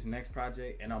wrap up this next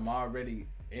project, and I'm already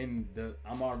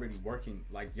working.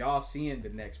 Like, y'all seeing the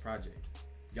next project.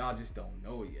 Y'all just don't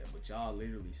know it yet, but y'all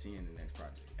literally seeing the next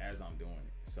project as I'm doing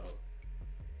it. So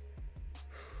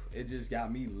it just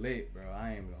got me lit, bro.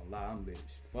 I ain't even gonna lie, I'm lit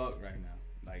as fuck right now.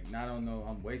 Like, I don't know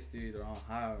I'm wasted or I'm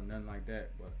high or nothing like that,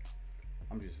 but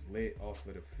I'm just lit off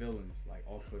of the feelings, like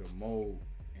off of the mode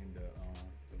and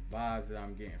the vibes that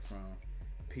I'm getting from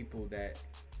people that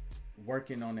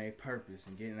working on their purpose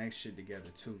and getting their shit together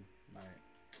too. Like,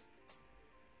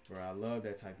 bro, I love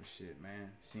that type of shit,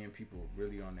 man. Seeing people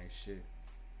really on their shit.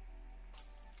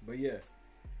 But yeah,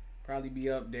 probably be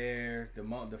up there.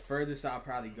 The furthest I'll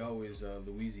probably go is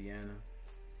Louisiana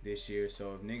this year.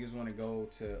 So if niggas want to go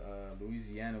to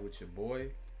Louisiana with your boy,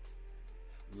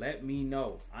 let me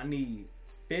know. I need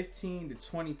 15 to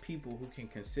 20 people who can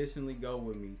consistently go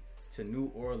with me to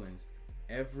New Orleans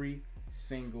every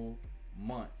single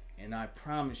month. And I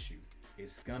promise you,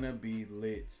 it's gonna be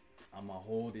lit. I'ma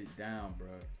hold it down,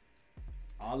 bro.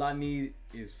 All I need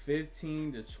is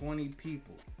 15 to 20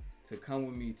 people to come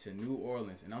with me to New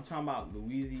Orleans. And I'm talking about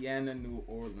Louisiana, New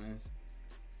Orleans,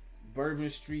 Bourbon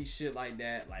Street, shit like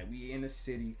that. Like, we in the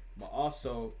city, but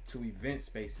also to event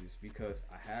spaces, because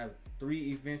I have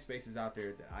 3 event spaces out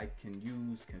there that I can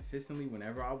use consistently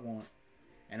whenever I want.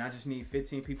 And I just need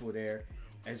 15 people there,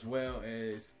 as well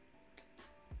as,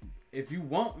 if you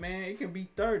want, man, it can be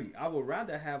 30. I would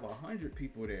rather have 100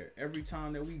 people there every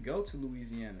time that we go to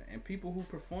Louisiana. And people who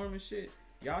perform and shit,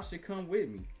 y'all should come with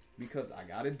me, because I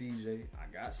got a DJ,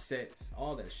 I got sets,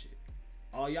 all that shit.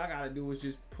 All y'all gotta do is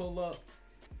just pull up,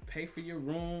 pay for your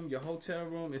room, your hotel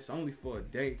room. It's only for a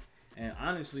day. And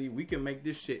honestly, we can make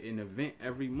this shit an event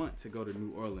every month to go to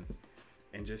New Orleans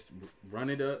and just run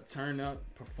it up, turn up,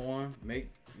 perform, make,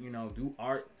 do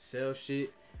art, sell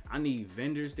shit. I need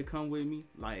vendors to come with me,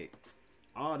 like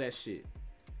all that shit.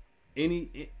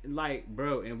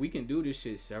 Bro, and we can do this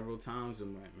shit several times a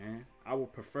month, man. I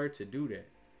would prefer to do that.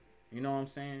 You know what I'm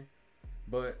saying?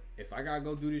 But if I gotta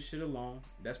go do this shit alone,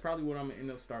 that's probably what I'm gonna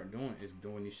end up start doing, is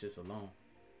doing these shits alone.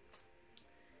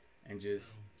 And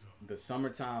just the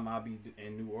summertime, I'll be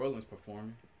in New Orleans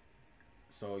performing.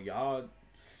 So y'all,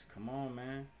 come on,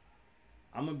 man.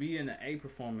 I'm gonna be in the A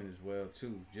performing as well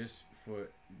too. Just for,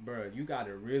 bro, you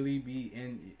gotta really be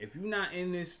in. If you're not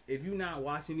in this, if you're not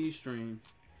watching these streams,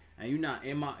 and you're not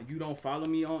in you don't follow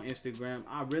me on Instagram,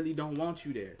 I really don't want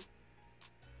you there.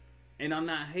 And I'm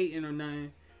not hating or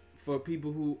nothing for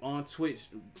people who on Twitch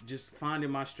just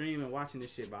finding my stream and watching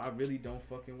this shit, but I really don't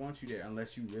fucking want you there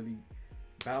unless you really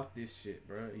about this shit,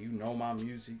 bro. You know my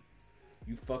music,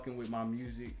 you fucking with my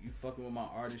music, you fucking with my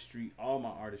artistry, all my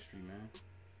artistry, man.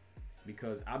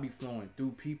 Because I be flowing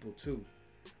through people too.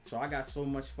 So I got so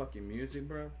much fucking music,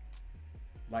 bro.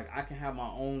 Like, I can have my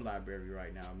own library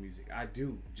right now of music. I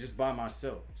do, just by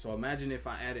myself. So imagine if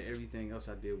I added everything else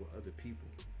I did with other people.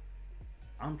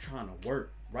 I'm trying to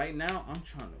work. Right now, I'm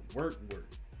trying to work.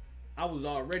 I was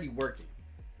already working.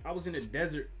 I was in the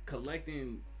desert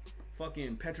collecting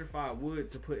fucking petrified wood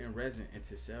to put in resin and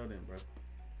to sell them, bro.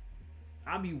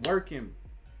 I be working.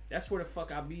 That's where the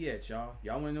fuck I be at, y'all.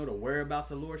 Y'all wanna know the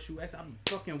whereabouts of Lord Shoe X? I be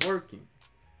fucking working.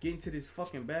 Getting to this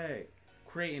fucking bag.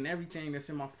 Creating everything that's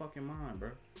in my fucking mind,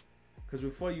 bro. Cause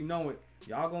before you know it,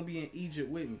 y'all gonna be in Egypt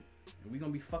with me. And we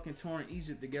gonna be fucking touring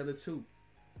Egypt together too.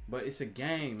 But it's a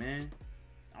game, man.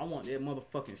 I want that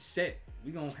motherfucking set.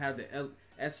 We gonna have the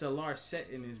SLR set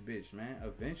in this bitch, man.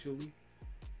 Eventually.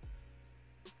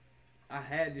 I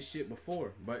had this shit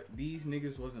before, but these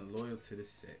niggas wasn't loyal to the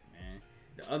set, man.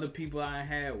 The other people I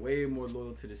had way more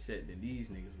loyal to the set than these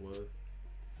niggas was.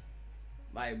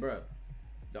 Like, bro,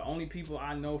 the only people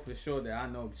I know for sure that I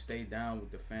know stay down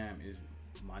with the fam is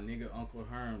my nigga Uncle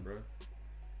Herm, bro.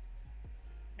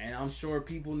 And I'm sure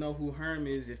people know who Herm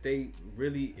is if they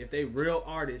real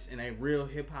artists and they real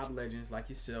hip hop legends like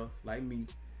yourself, like me.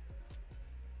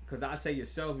 Cause I say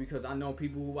yourself because I know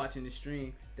people who watching the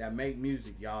stream that make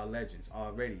music, y'all legends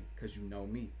already, cause you know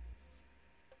me.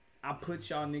 I put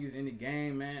y'all niggas in the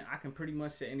game, man. I can pretty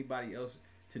much set anybody else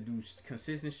to do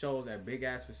consistent shows at big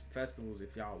ass festivals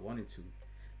if y'all wanted to.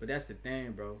 But that's the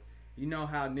thing, bro. You know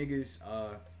how niggas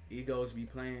egos be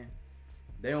playing?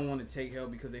 They don't want to take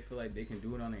help because they feel like they can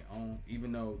do it on their own,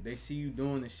 even though they see you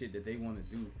doing the shit that they want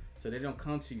to do. So they don't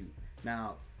come to you.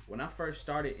 Now, when I first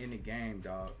started in the game,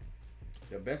 dog,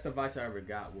 the best advice I ever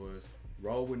got was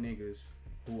roll with niggas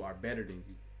who are better than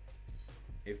you.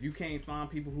 If you can't find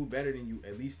people who better than you,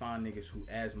 at least find niggas who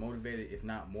as motivated, if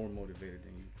not more motivated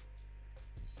than you.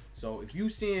 So if you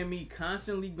seeing me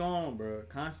constantly gone, bro,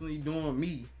 constantly doing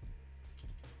me,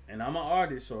 and I'm an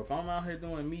artist, so if I'm out here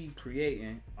doing me,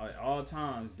 creating at all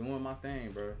times, doing my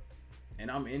thing, bro,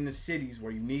 and I'm in the cities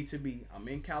where you need to be, I'm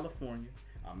in California,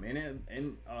 I'm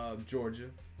in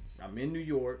Georgia, I'm in New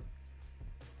York,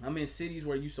 I'm in cities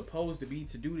where you supposed to be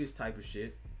to do this type of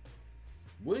shit,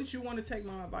 wouldn't you want to take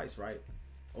my advice, right?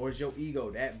 Or is your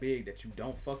ego that big that you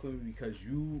don't fuck with me because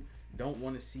you don't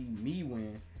want to see me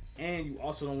win, and you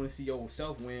also don't want to see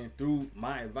yourself win through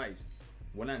my advice?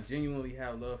 When I genuinely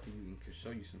have love for you and can show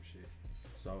you some shit.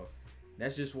 So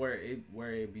that's just where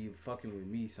it be fucking with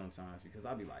me sometimes, because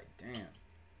I be like, damn,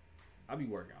 I be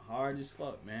working hard as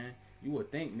fuck, man. You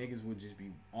would think niggas would just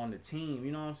be on the team,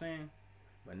 you know what I'm saying?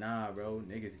 But nah, bro,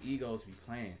 niggas egos be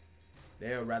playing.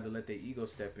 They'll rather let their ego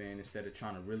step in instead of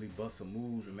trying to really bust a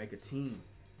move and make a team.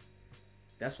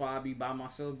 That's why I be by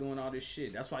myself doing all this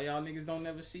shit. That's why y'all niggas don't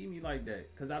never see me like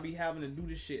that, because I be having to do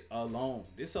this shit alone.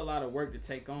 This a lot of work to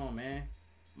take on, man.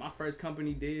 My first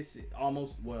company did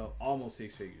almost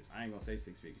 6 figures. I ain't gonna say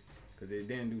 6 figures because it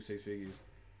didn't do 6 figures.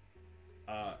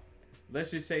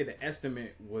 Let's just say the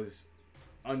estimate was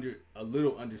a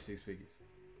little under 6 figures.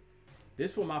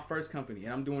 This was my first company,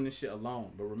 and I'm doing this shit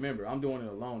alone. But remember, I'm doing it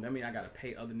alone. That means I gotta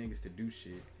pay other niggas to do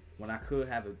shit when I could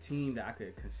have a team that I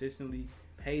could consistently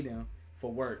pay them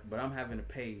for work. But I'm having to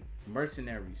pay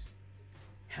mercenaries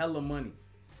hella money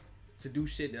to do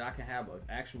shit that I can have an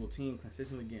actual team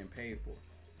consistently getting paid for.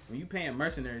 When you paying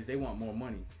mercenaries, they want more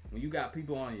money. When you got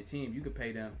people on your team, you can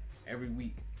pay them every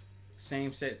week.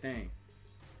 Same set thing.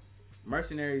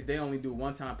 Mercenaries, they only do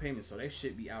one-time payments, so they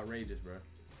shit be outrageous, bro.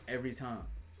 Every time.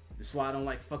 That's why I don't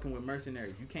like fucking with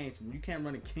mercenaries. You can't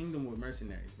run a kingdom with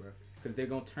mercenaries, bro, because they're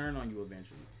gonna turn on you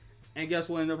eventually. And guess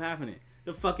what ended up happening?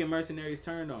 The fucking mercenaries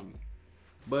turned on me.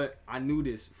 But I knew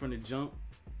this from the jump,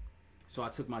 so I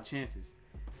took my chances.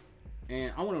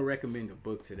 And I want to recommend a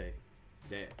book today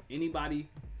that anybody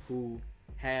who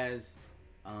has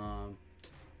a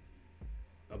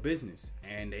business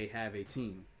and they have a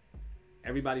team,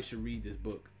 everybody should read this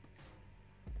book.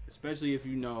 Especially if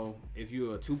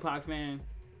you're a Tupac fan,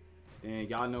 then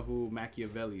y'all know who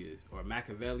Machiavelli is, or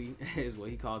Machiavelli is what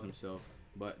he calls himself,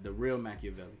 but the real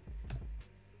Machiavelli.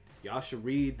 Y'all should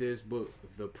read this book,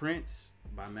 The Prince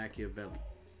by Machiavelli,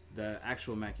 the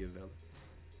actual Machiavelli.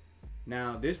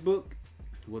 Now, this book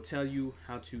will tell you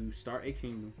how to start a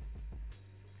kingdom,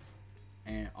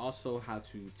 and also how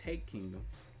to take kingdoms,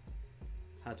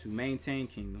 how to maintain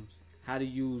kingdoms, how to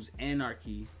use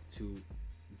anarchy to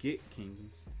get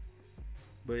kingdoms.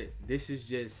 But this is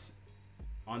just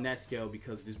on that scale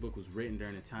because this book was written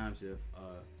during the times of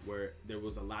where there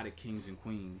was a lot of kings and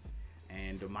queens,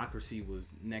 and democracy was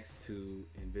next to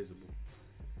invisible.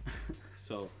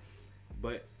 So,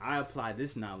 but I apply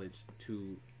this knowledge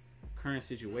to current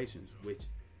situations, which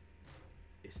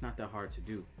it's not that hard to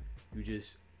do. You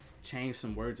just change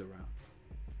some words around.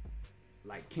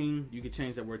 Like king, you can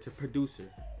change that word to producer.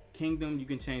 Kingdom, you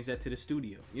can change that to the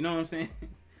studio. You know what I'm saying?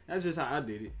 That's just how I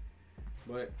did it.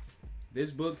 But this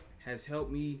book has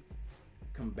helped me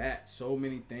combat so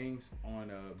many things on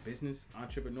a business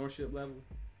entrepreneurship level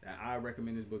that I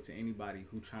recommend this book to anybody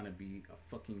who trying to be a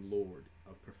fucking lord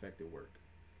of perfected work,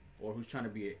 or who's trying to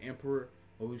be an emperor,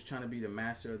 or who's trying to be the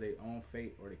master of their own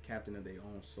fate or the captain of their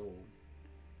own soul,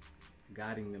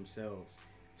 guiding themselves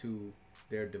to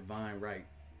their divine right,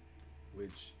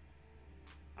 which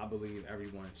I believe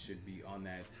everyone should be on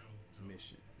that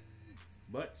mission.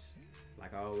 But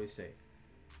like I always say,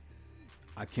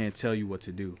 I can't tell you what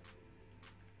to do.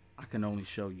 I can only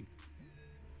show you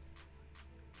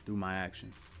through my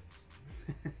actions.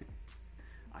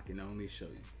 I can only show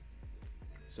you.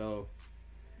 So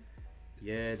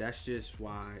yeah, that's just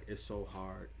why it's so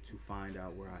hard to find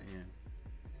out where I am.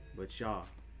 But y'all,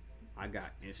 I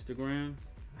got Instagram,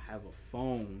 I have a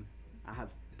phone, I have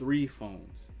 3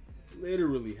 phones.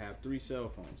 Literally have 3 cell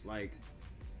phones. Like,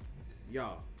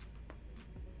 y'all,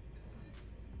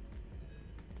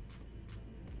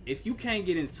 if you can't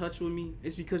get in touch with me,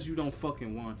 it's because you don't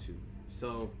fucking want to.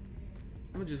 So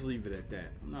I'm gonna just leave it at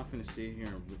that. I'm not finna sit here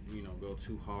and, you know, go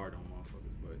too hard on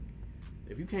motherfuckers. But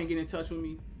if you can't get in touch with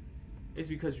me, it's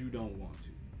because you don't want to.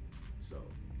 So,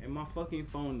 and my fucking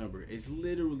phone number is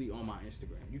literally on my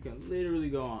Instagram. You can literally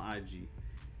go on IG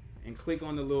and click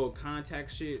on the little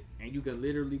contact shit, and you can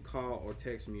literally call or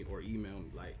text me or email me.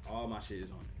 Like, all my shit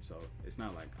is on it. So it's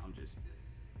not like I'm just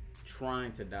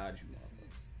trying to dodge you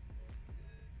motherfuckers.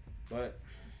 But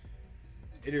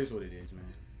it is what it is,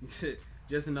 man.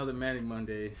 Just another Manic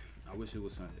Monday. I wish it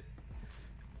was Sunday.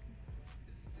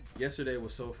 Yesterday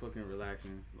was so fucking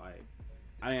relaxing. Like,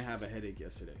 I didn't have a headache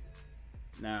yesterday.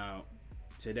 Now,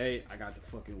 today I got the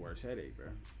fucking worst headache, bro.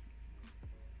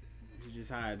 It's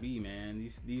just how it be, man.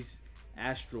 These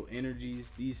astral energies,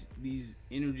 these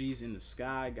energies in the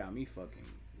sky got me fucking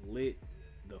lit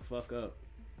the fuck up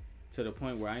to the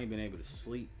point where I ain't been able to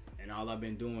sleep, and all I've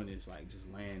been doing is like just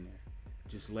laying there,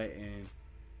 just letting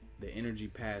the energy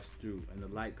pass through, and the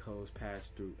light codes pass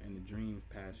through, and the dreams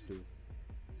pass through.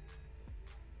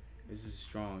 This is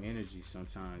strong energy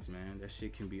sometimes, man. That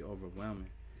shit can be overwhelming.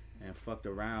 And fucked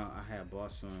around, I had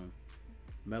bought some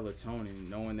melatonin,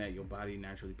 knowing that your body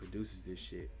naturally produces this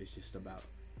shit. It's just about,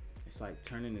 it's like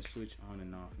turning the switch on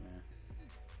and off,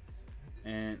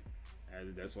 man.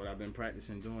 And that's what I've been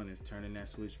practicing doing, is turning that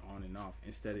switch on and off,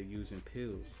 instead of using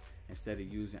pills, instead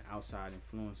of using outside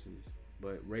influences,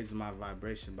 but raising my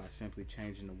vibration by simply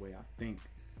changing the way I think.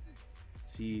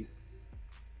 See,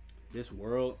 this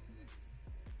world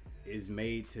is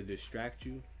made to distract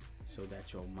you so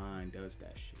that your mind does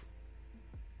that shit.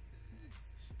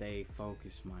 Stay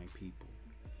focused, my people.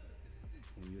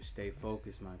 When you stay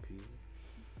focused, my people,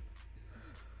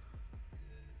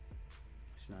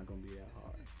 it's not gonna be that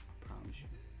hard. I promise you.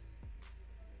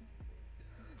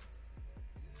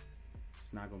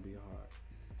 It's not gonna be hard.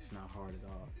 It's not hard at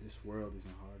all. This world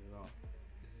isn't hard at all.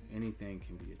 Anything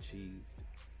can be achieved.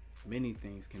 Many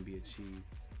things can be achieved.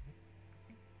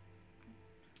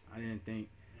 I didn't think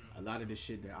a lot of the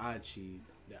shit that I achieved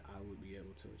that I would be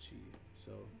able to achieve.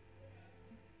 So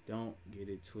don't get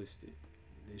it twisted.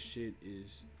 This shit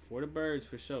is for the birds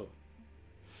for sure.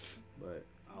 But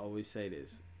I always say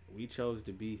this. We chose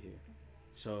to be here.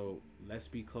 So let's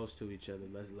be close to each other.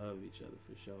 Let's love each other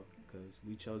for sure. Because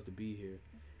we chose to be here.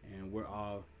 And we're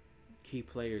all key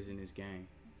players in this game.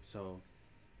 So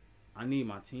I need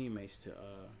my teammates to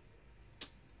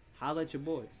holler at your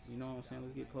boy. You know what I'm saying?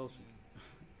 Let's get closer.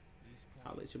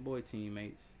 Holler at your boy,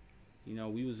 teammates. You know,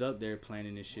 we was up there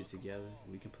planning this shit together.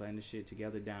 We can plan this shit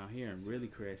together down here and really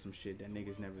create some shit that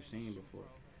niggas never seen before.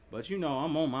 But you know,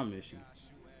 I'm on my mission,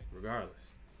 regardless.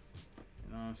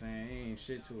 You know what I'm saying? He ain't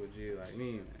shit to a G like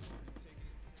me, man.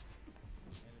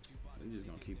 We just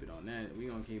gonna keep it on that. We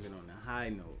gonna keep it on the high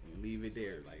note and leave it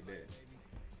there like that.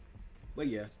 But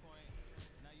yeah,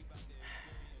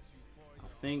 I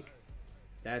think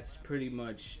that's pretty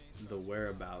much the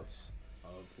whereabouts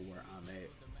of where I'm at.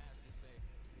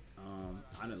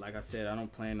 Like I said, I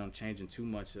don't plan on changing too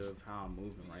much of how I'm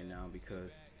moving right now, because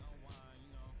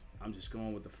I'm just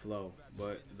going with the flow.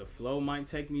 But the flow might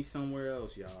take me somewhere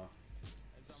else, y'all.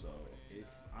 So if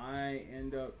I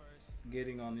end up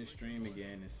getting on this stream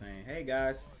again and saying, hey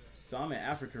guys, so I'm in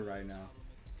Africa right now.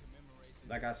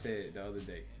 Like I said the other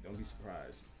day, don't be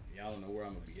surprised. Y'all don't know where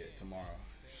I'm gonna be at tomorrow.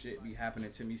 Shit be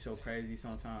happening to me so crazy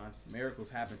sometimes.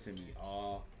 Miracles happen to me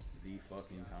all the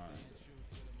fucking time.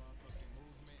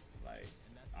 Like,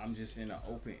 I'm just in an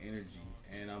open energy,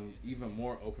 and I'm even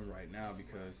more open right now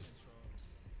because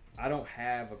I don't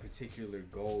have a particular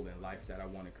goal in life that I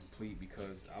want to complete,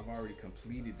 because I've already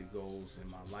completed the goals in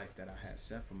my life that I had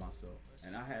set for myself.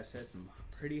 And I had set some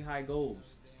pretty high goals.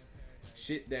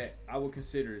 Shit that I would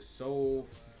consider so,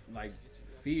 like,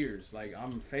 fears. Like,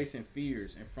 I'm facing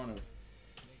fears in front of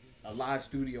a live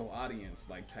studio audience,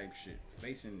 like type shit,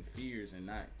 facing fears and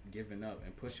not giving up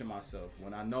and pushing myself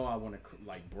when I know I want to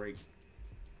like break.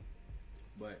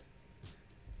 But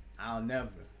I'll never.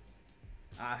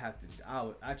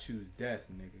 I choose death,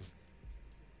 nigga.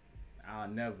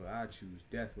 I choose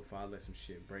death before I let some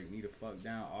shit break me the fuck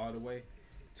down all the way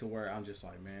to where I'm just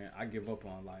like, man, I give up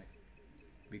on life.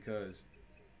 Because,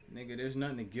 nigga, there's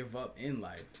nothing to give up in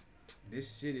life.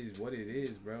 This shit is what it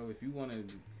is, bro. If you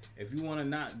wanna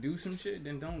not do some shit,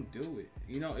 then don't do it.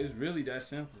 You know, it's really that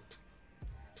simple.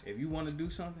 If you wanna do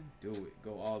something, do it.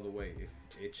 Go all the way. If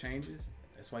it changes,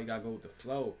 that's why you gotta go with the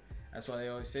flow. That's why they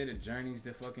always say the journey's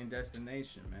the fucking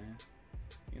destination, man.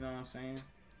 You know what I'm saying?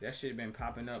 That shit been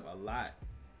popping up a lot.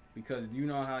 Because you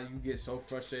know how you get so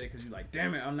frustrated because you're like,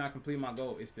 damn it, I'm not completing my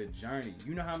goal. It's the journey.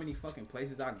 You know how many fucking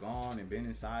places I've gone and been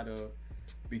inside of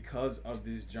because of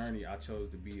this journey I chose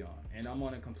to be on. And I'm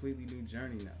on a completely new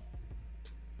journey now.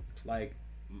 Like,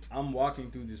 I'm walking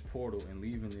through this portal and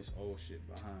leaving this old shit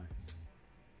behind.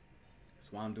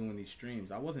 That's why I'm doing these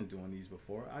streams. I wasn't doing these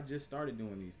before. I just started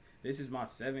doing these. This is my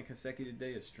 7th consecutive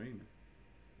day of streaming.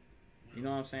 You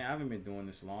know what I'm saying? I haven't been doing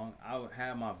this long. I would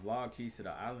have my vlog keys to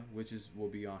the island, which will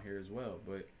be on here as well.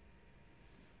 But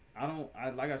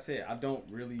like I said, I don't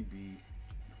really be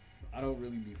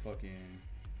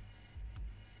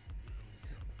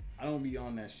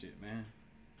on that shit, man.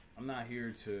 I'm not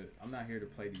here to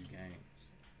play these games.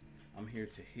 I'm here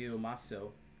to heal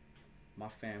myself, my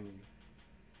family,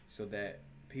 so that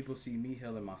people see me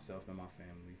healing myself and my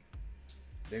family.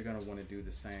 They're gonna want to do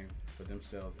the same for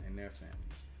themselves and their family.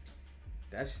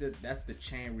 That's the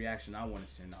chain reaction I want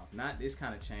to send off. Not this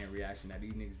kind of chain reaction that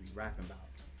these niggas be rapping about.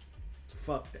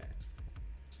 Fuck that.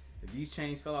 If these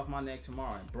chains fell off my neck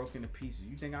tomorrow and broke into pieces,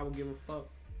 you think I would give a fuck?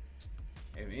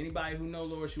 If anybody who know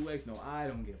Lord ShuX know I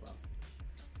don't give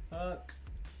a fuck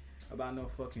about no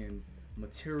fucking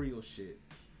material shit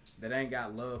that ain't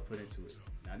got love put into it.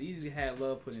 Now these had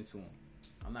love put into them.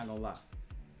 I'm not gonna lie.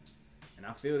 And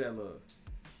I feel that love.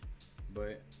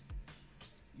 But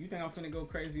you think I'm finna go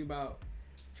crazy about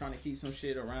trying to keep some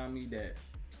shit around me that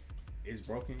is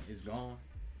broken, is gone?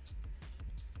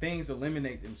 Things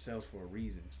eliminate themselves for a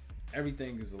reason.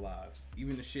 Everything is alive.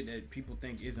 Even the shit that people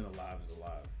think isn't alive is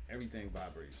alive. Everything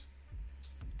vibrates.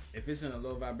 If it's in a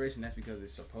low vibration, that's because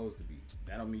it's supposed to be.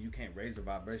 That don't mean you can't raise the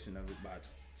vibration of it by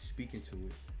speaking to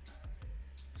it.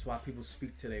 That's why people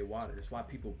speak to their water. That's why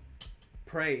people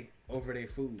pray over their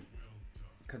food.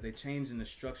 Because they changing the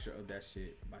structure of that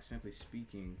shit by simply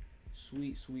speaking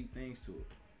sweet, sweet things to it.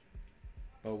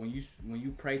 But when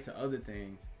you pray to other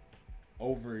things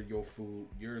over your food,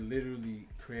 you're literally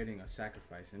creating a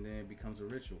sacrifice, and then it becomes a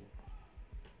ritual.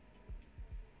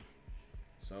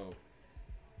 So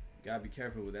you gotta be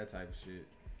careful with that type of shit.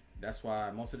 That's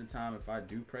why most of the time, if I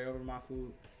do pray over my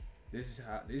food, this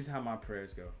is how my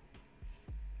prayers go.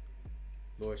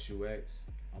 Lord ShuX,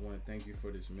 I want to thank you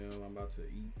for this meal I'm about to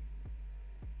eat.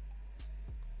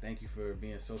 Thank you for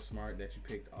being so smart that you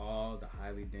picked all the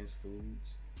highly dense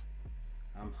foods.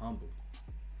 I'm humbled.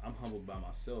 I'm humbled by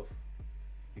myself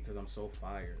because I'm so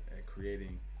fired at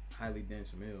creating highly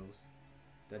dense meals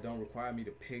that don't require me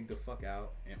to pig the fuck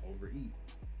out and overeat.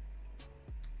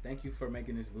 Thank you for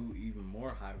making this food even more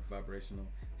high vibrational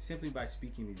simply by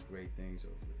speaking these great things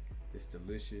over it. This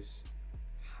delicious,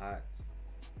 hot,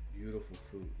 beautiful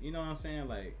food. You know what I'm saying?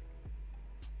 Like,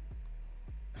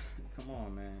 come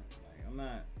on, man. Like,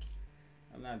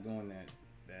 I'm not doing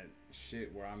that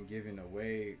shit where I'm giving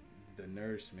away the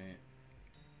nourishment.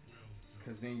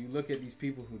 Cause then you look at these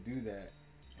people who do that,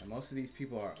 and most of these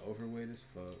people are overweight as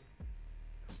fuck,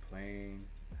 complain,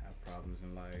 have problems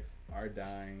in life, are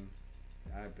dying,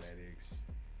 diabetics,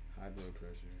 high blood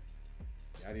pressure,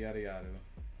 yada yada yada.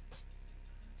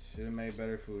 Should have made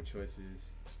better food choices.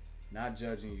 Not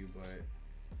judging you, but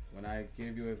when I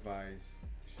give you advice,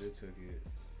 you should have took it.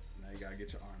 Now you gotta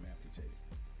get your arm amputated.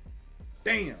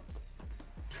 Damn!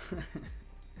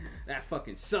 That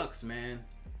fucking sucks, man.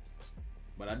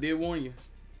 But I did warn you.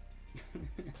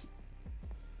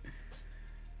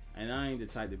 And I ain't the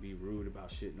type to be rude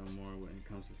about shit no more when it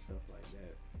comes to stuff like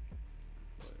that.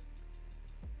 But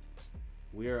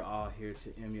we're all here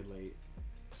to emulate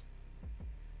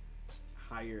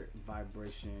higher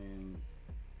vibration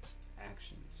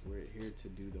actions. We're here to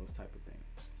do those type of things.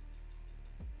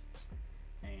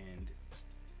 And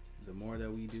the more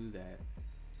that we do that,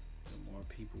 the more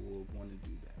people will want to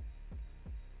do that.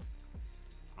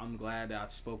 I'm glad that I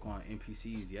spoke on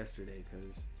NPCs yesterday,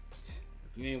 because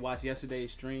if you ain't watched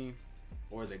yesterday's stream,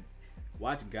 or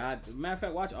watch God, matter of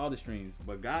fact, watch all the streams,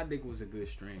 but God Dick was a good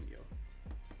stream, yo.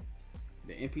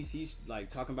 The NPCs,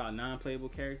 like, talking about non-playable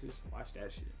characters, watch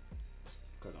that shit.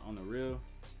 Because on the real,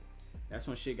 That's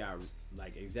when shit got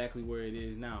like exactly where it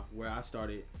is now, where I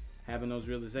started having those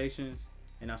realizations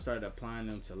and I started applying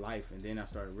them to life, and then I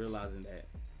started realizing that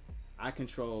I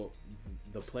control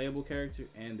the playable character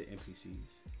and the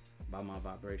NPCs by my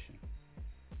vibration.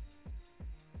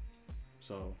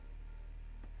 So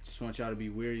just want y'all to be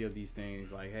wary of these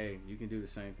things. Like, hey, you can do the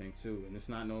same thing too, and it's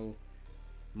not no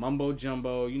mumbo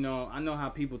jumbo. You know, I know how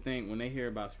people think when they hear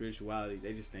about spirituality.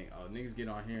 They just think, oh, niggas get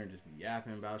on here and just be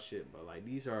yapping about shit. But like,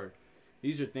 these are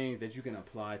things that you can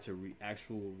apply to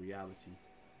actual reality.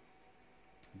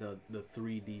 The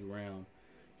 3D realm.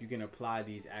 You can apply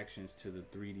these actions to the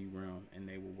 3D realm, and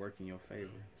they will work in your favor.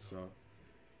 So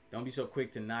don't be so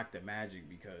quick to knock the magic,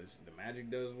 because the magic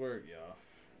does work, y'all.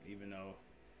 Even though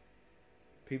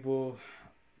people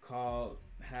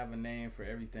have a name for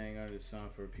everything under the sun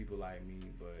for people like me,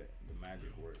 but the magic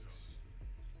works.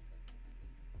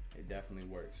 It definitely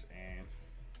works, and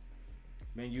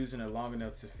been using it long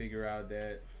enough to figure out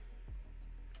that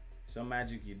some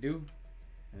magic you do,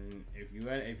 and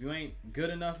if you ain't good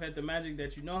enough at the magic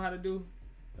that you know how to do,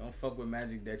 don't fuck with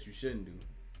magic that you shouldn't do,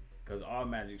 because all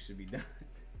magic should be done.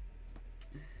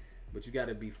 But you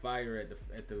gotta be fire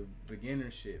at the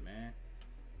beginner shit, man.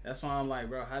 That's why I'm like,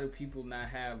 bro, how do people not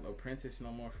have apprentice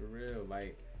no more for real?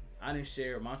 Like, I didn't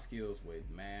share my skills with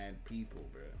mad people,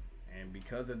 bro. And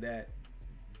because of that,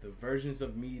 the versions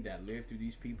of me that live through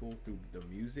these people, through the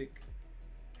music,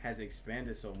 has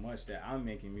expanded so much that I'm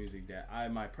making music that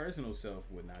my personal self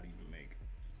would not even make.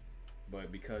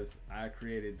 But because I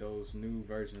created those new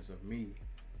versions of me,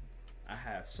 I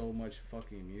have so much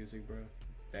fucking music, bro,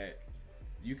 that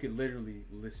you could literally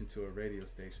listen to a radio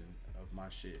station of my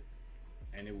shit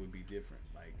and it would be different.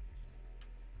 Like,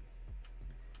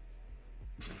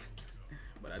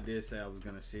 but I did say I was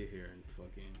gonna sit here and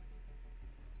fucking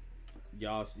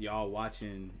y'all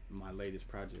watching my latest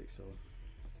project, so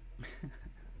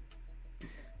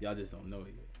y'all just don't know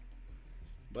it yet.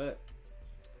 But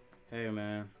hey,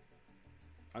 man,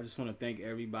 I just want to thank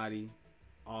everybody,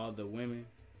 all the women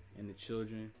and the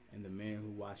children and the men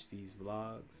who watch these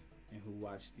vlogs and who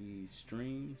watch these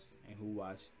streams and who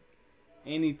watch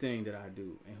anything that I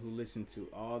do and who listen to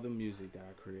all the music that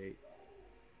I create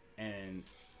and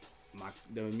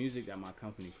the music that my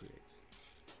company creates.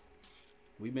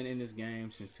 We've been in this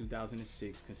game since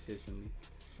 2006, consistently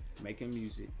making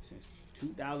music since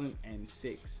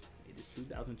 2006. It is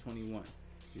 2021.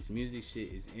 This music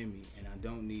shit is in me, and I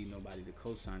don't need nobody to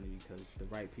co-sign it, because the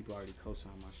right people already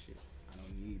co-sign my shit. I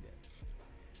don't need that.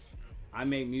 I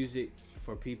make music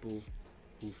for people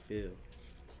who feel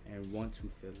and want to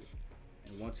feel it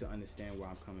and want to understand where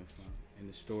I'm coming from and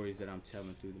the stories that I'm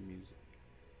telling through the music.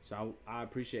 So I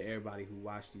appreciate everybody who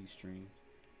watch these streams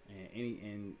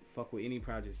and fuck with any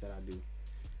projects that I do.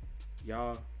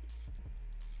 Y'all,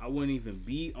 I wouldn't even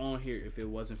be on here if it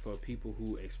wasn't for people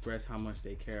who express how much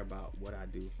they care about what I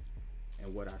do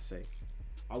and what I say.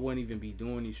 I wouldn't even be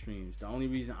doing these streams. The only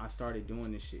reason I started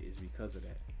doing this shit is because of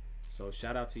that. So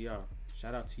shout out to y'all.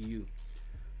 Shout out to you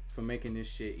for making this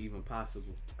shit even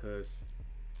possible, because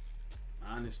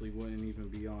I honestly wouldn't even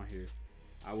be on here.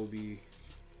 I would be,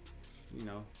 you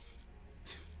know,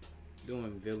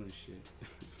 doing villain shit.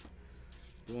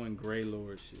 Doing Grey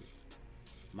Lord shit.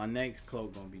 My next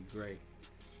cloak gonna be gray.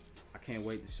 I can't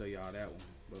wait to show y'all that one.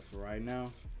 But for right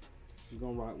now, I'm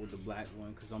gonna rock with the black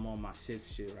one because I'm on my Sith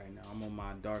shit right now. I'm on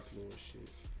my Dark Lord shit.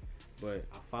 But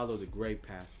I follow the gray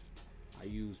path. I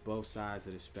use both sides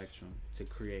of the spectrum to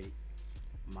create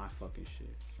my fucking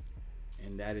shit.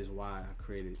 And that is why I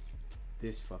created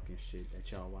this fucking shit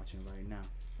that y'all watching right now.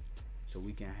 So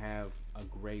we can have a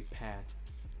gray path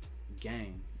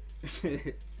gang.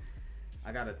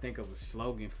 I gotta think of a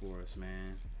slogan for us,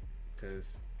 man.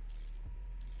 Cause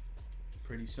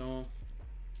pretty soon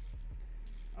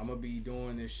I'm gonna be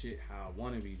doing this shit how I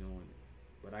wanna be doing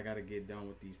it. But I gotta get done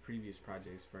with these previous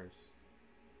projects first.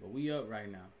 But we up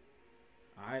right now.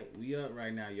 Alright, we up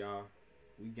right now, y'all.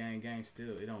 We gang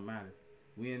still. It don't matter.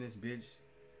 We in this bitch.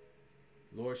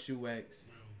 Lord ShuX.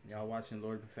 Y'all watching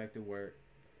Lord Perfected Work.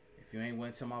 If you ain't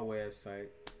went to my website,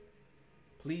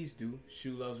 please do.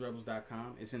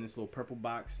 ShuLovesRebels.com. It's in this little purple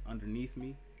box underneath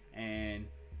me. And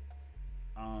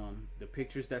the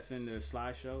pictures that's in the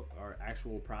slideshow are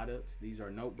actual products. These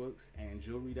are notebooks and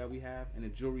jewelry that we have. And the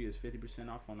jewelry is 50%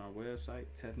 off on our website,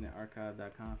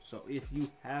 Tethnetarchive.com. So if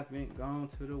you haven't gone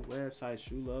to the website,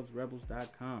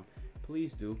 ShuLovesRebels.com,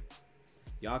 please do.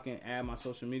 Y'all can add my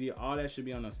social media. All that should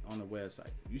be on the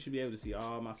website. You should be able to see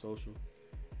all my social,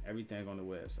 everything on the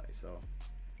website. So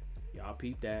y'all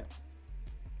peep that.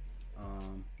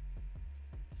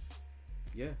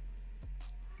 Yeah.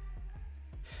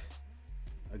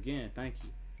 Again, thank you.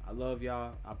 I love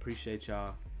y'all. I appreciate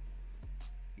y'all.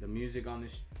 The music on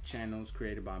this channel is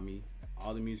created by me.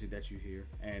 All the music that you hear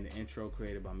and the intro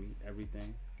created by me,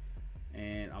 everything.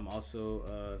 And I'm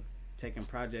also taking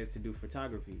projects to do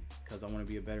photography because I want to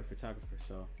be a better photographer.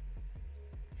 So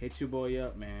hit your boy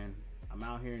up, man. I'm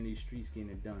out here in these streets getting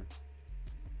it done.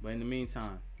 But in the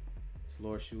meantime, it's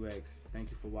Lord Shu X. Thank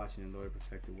you for watching the Lord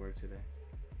Perfected Word today.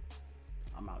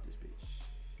 I'm out this bitch.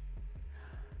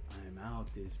 I'm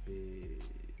out this bitch.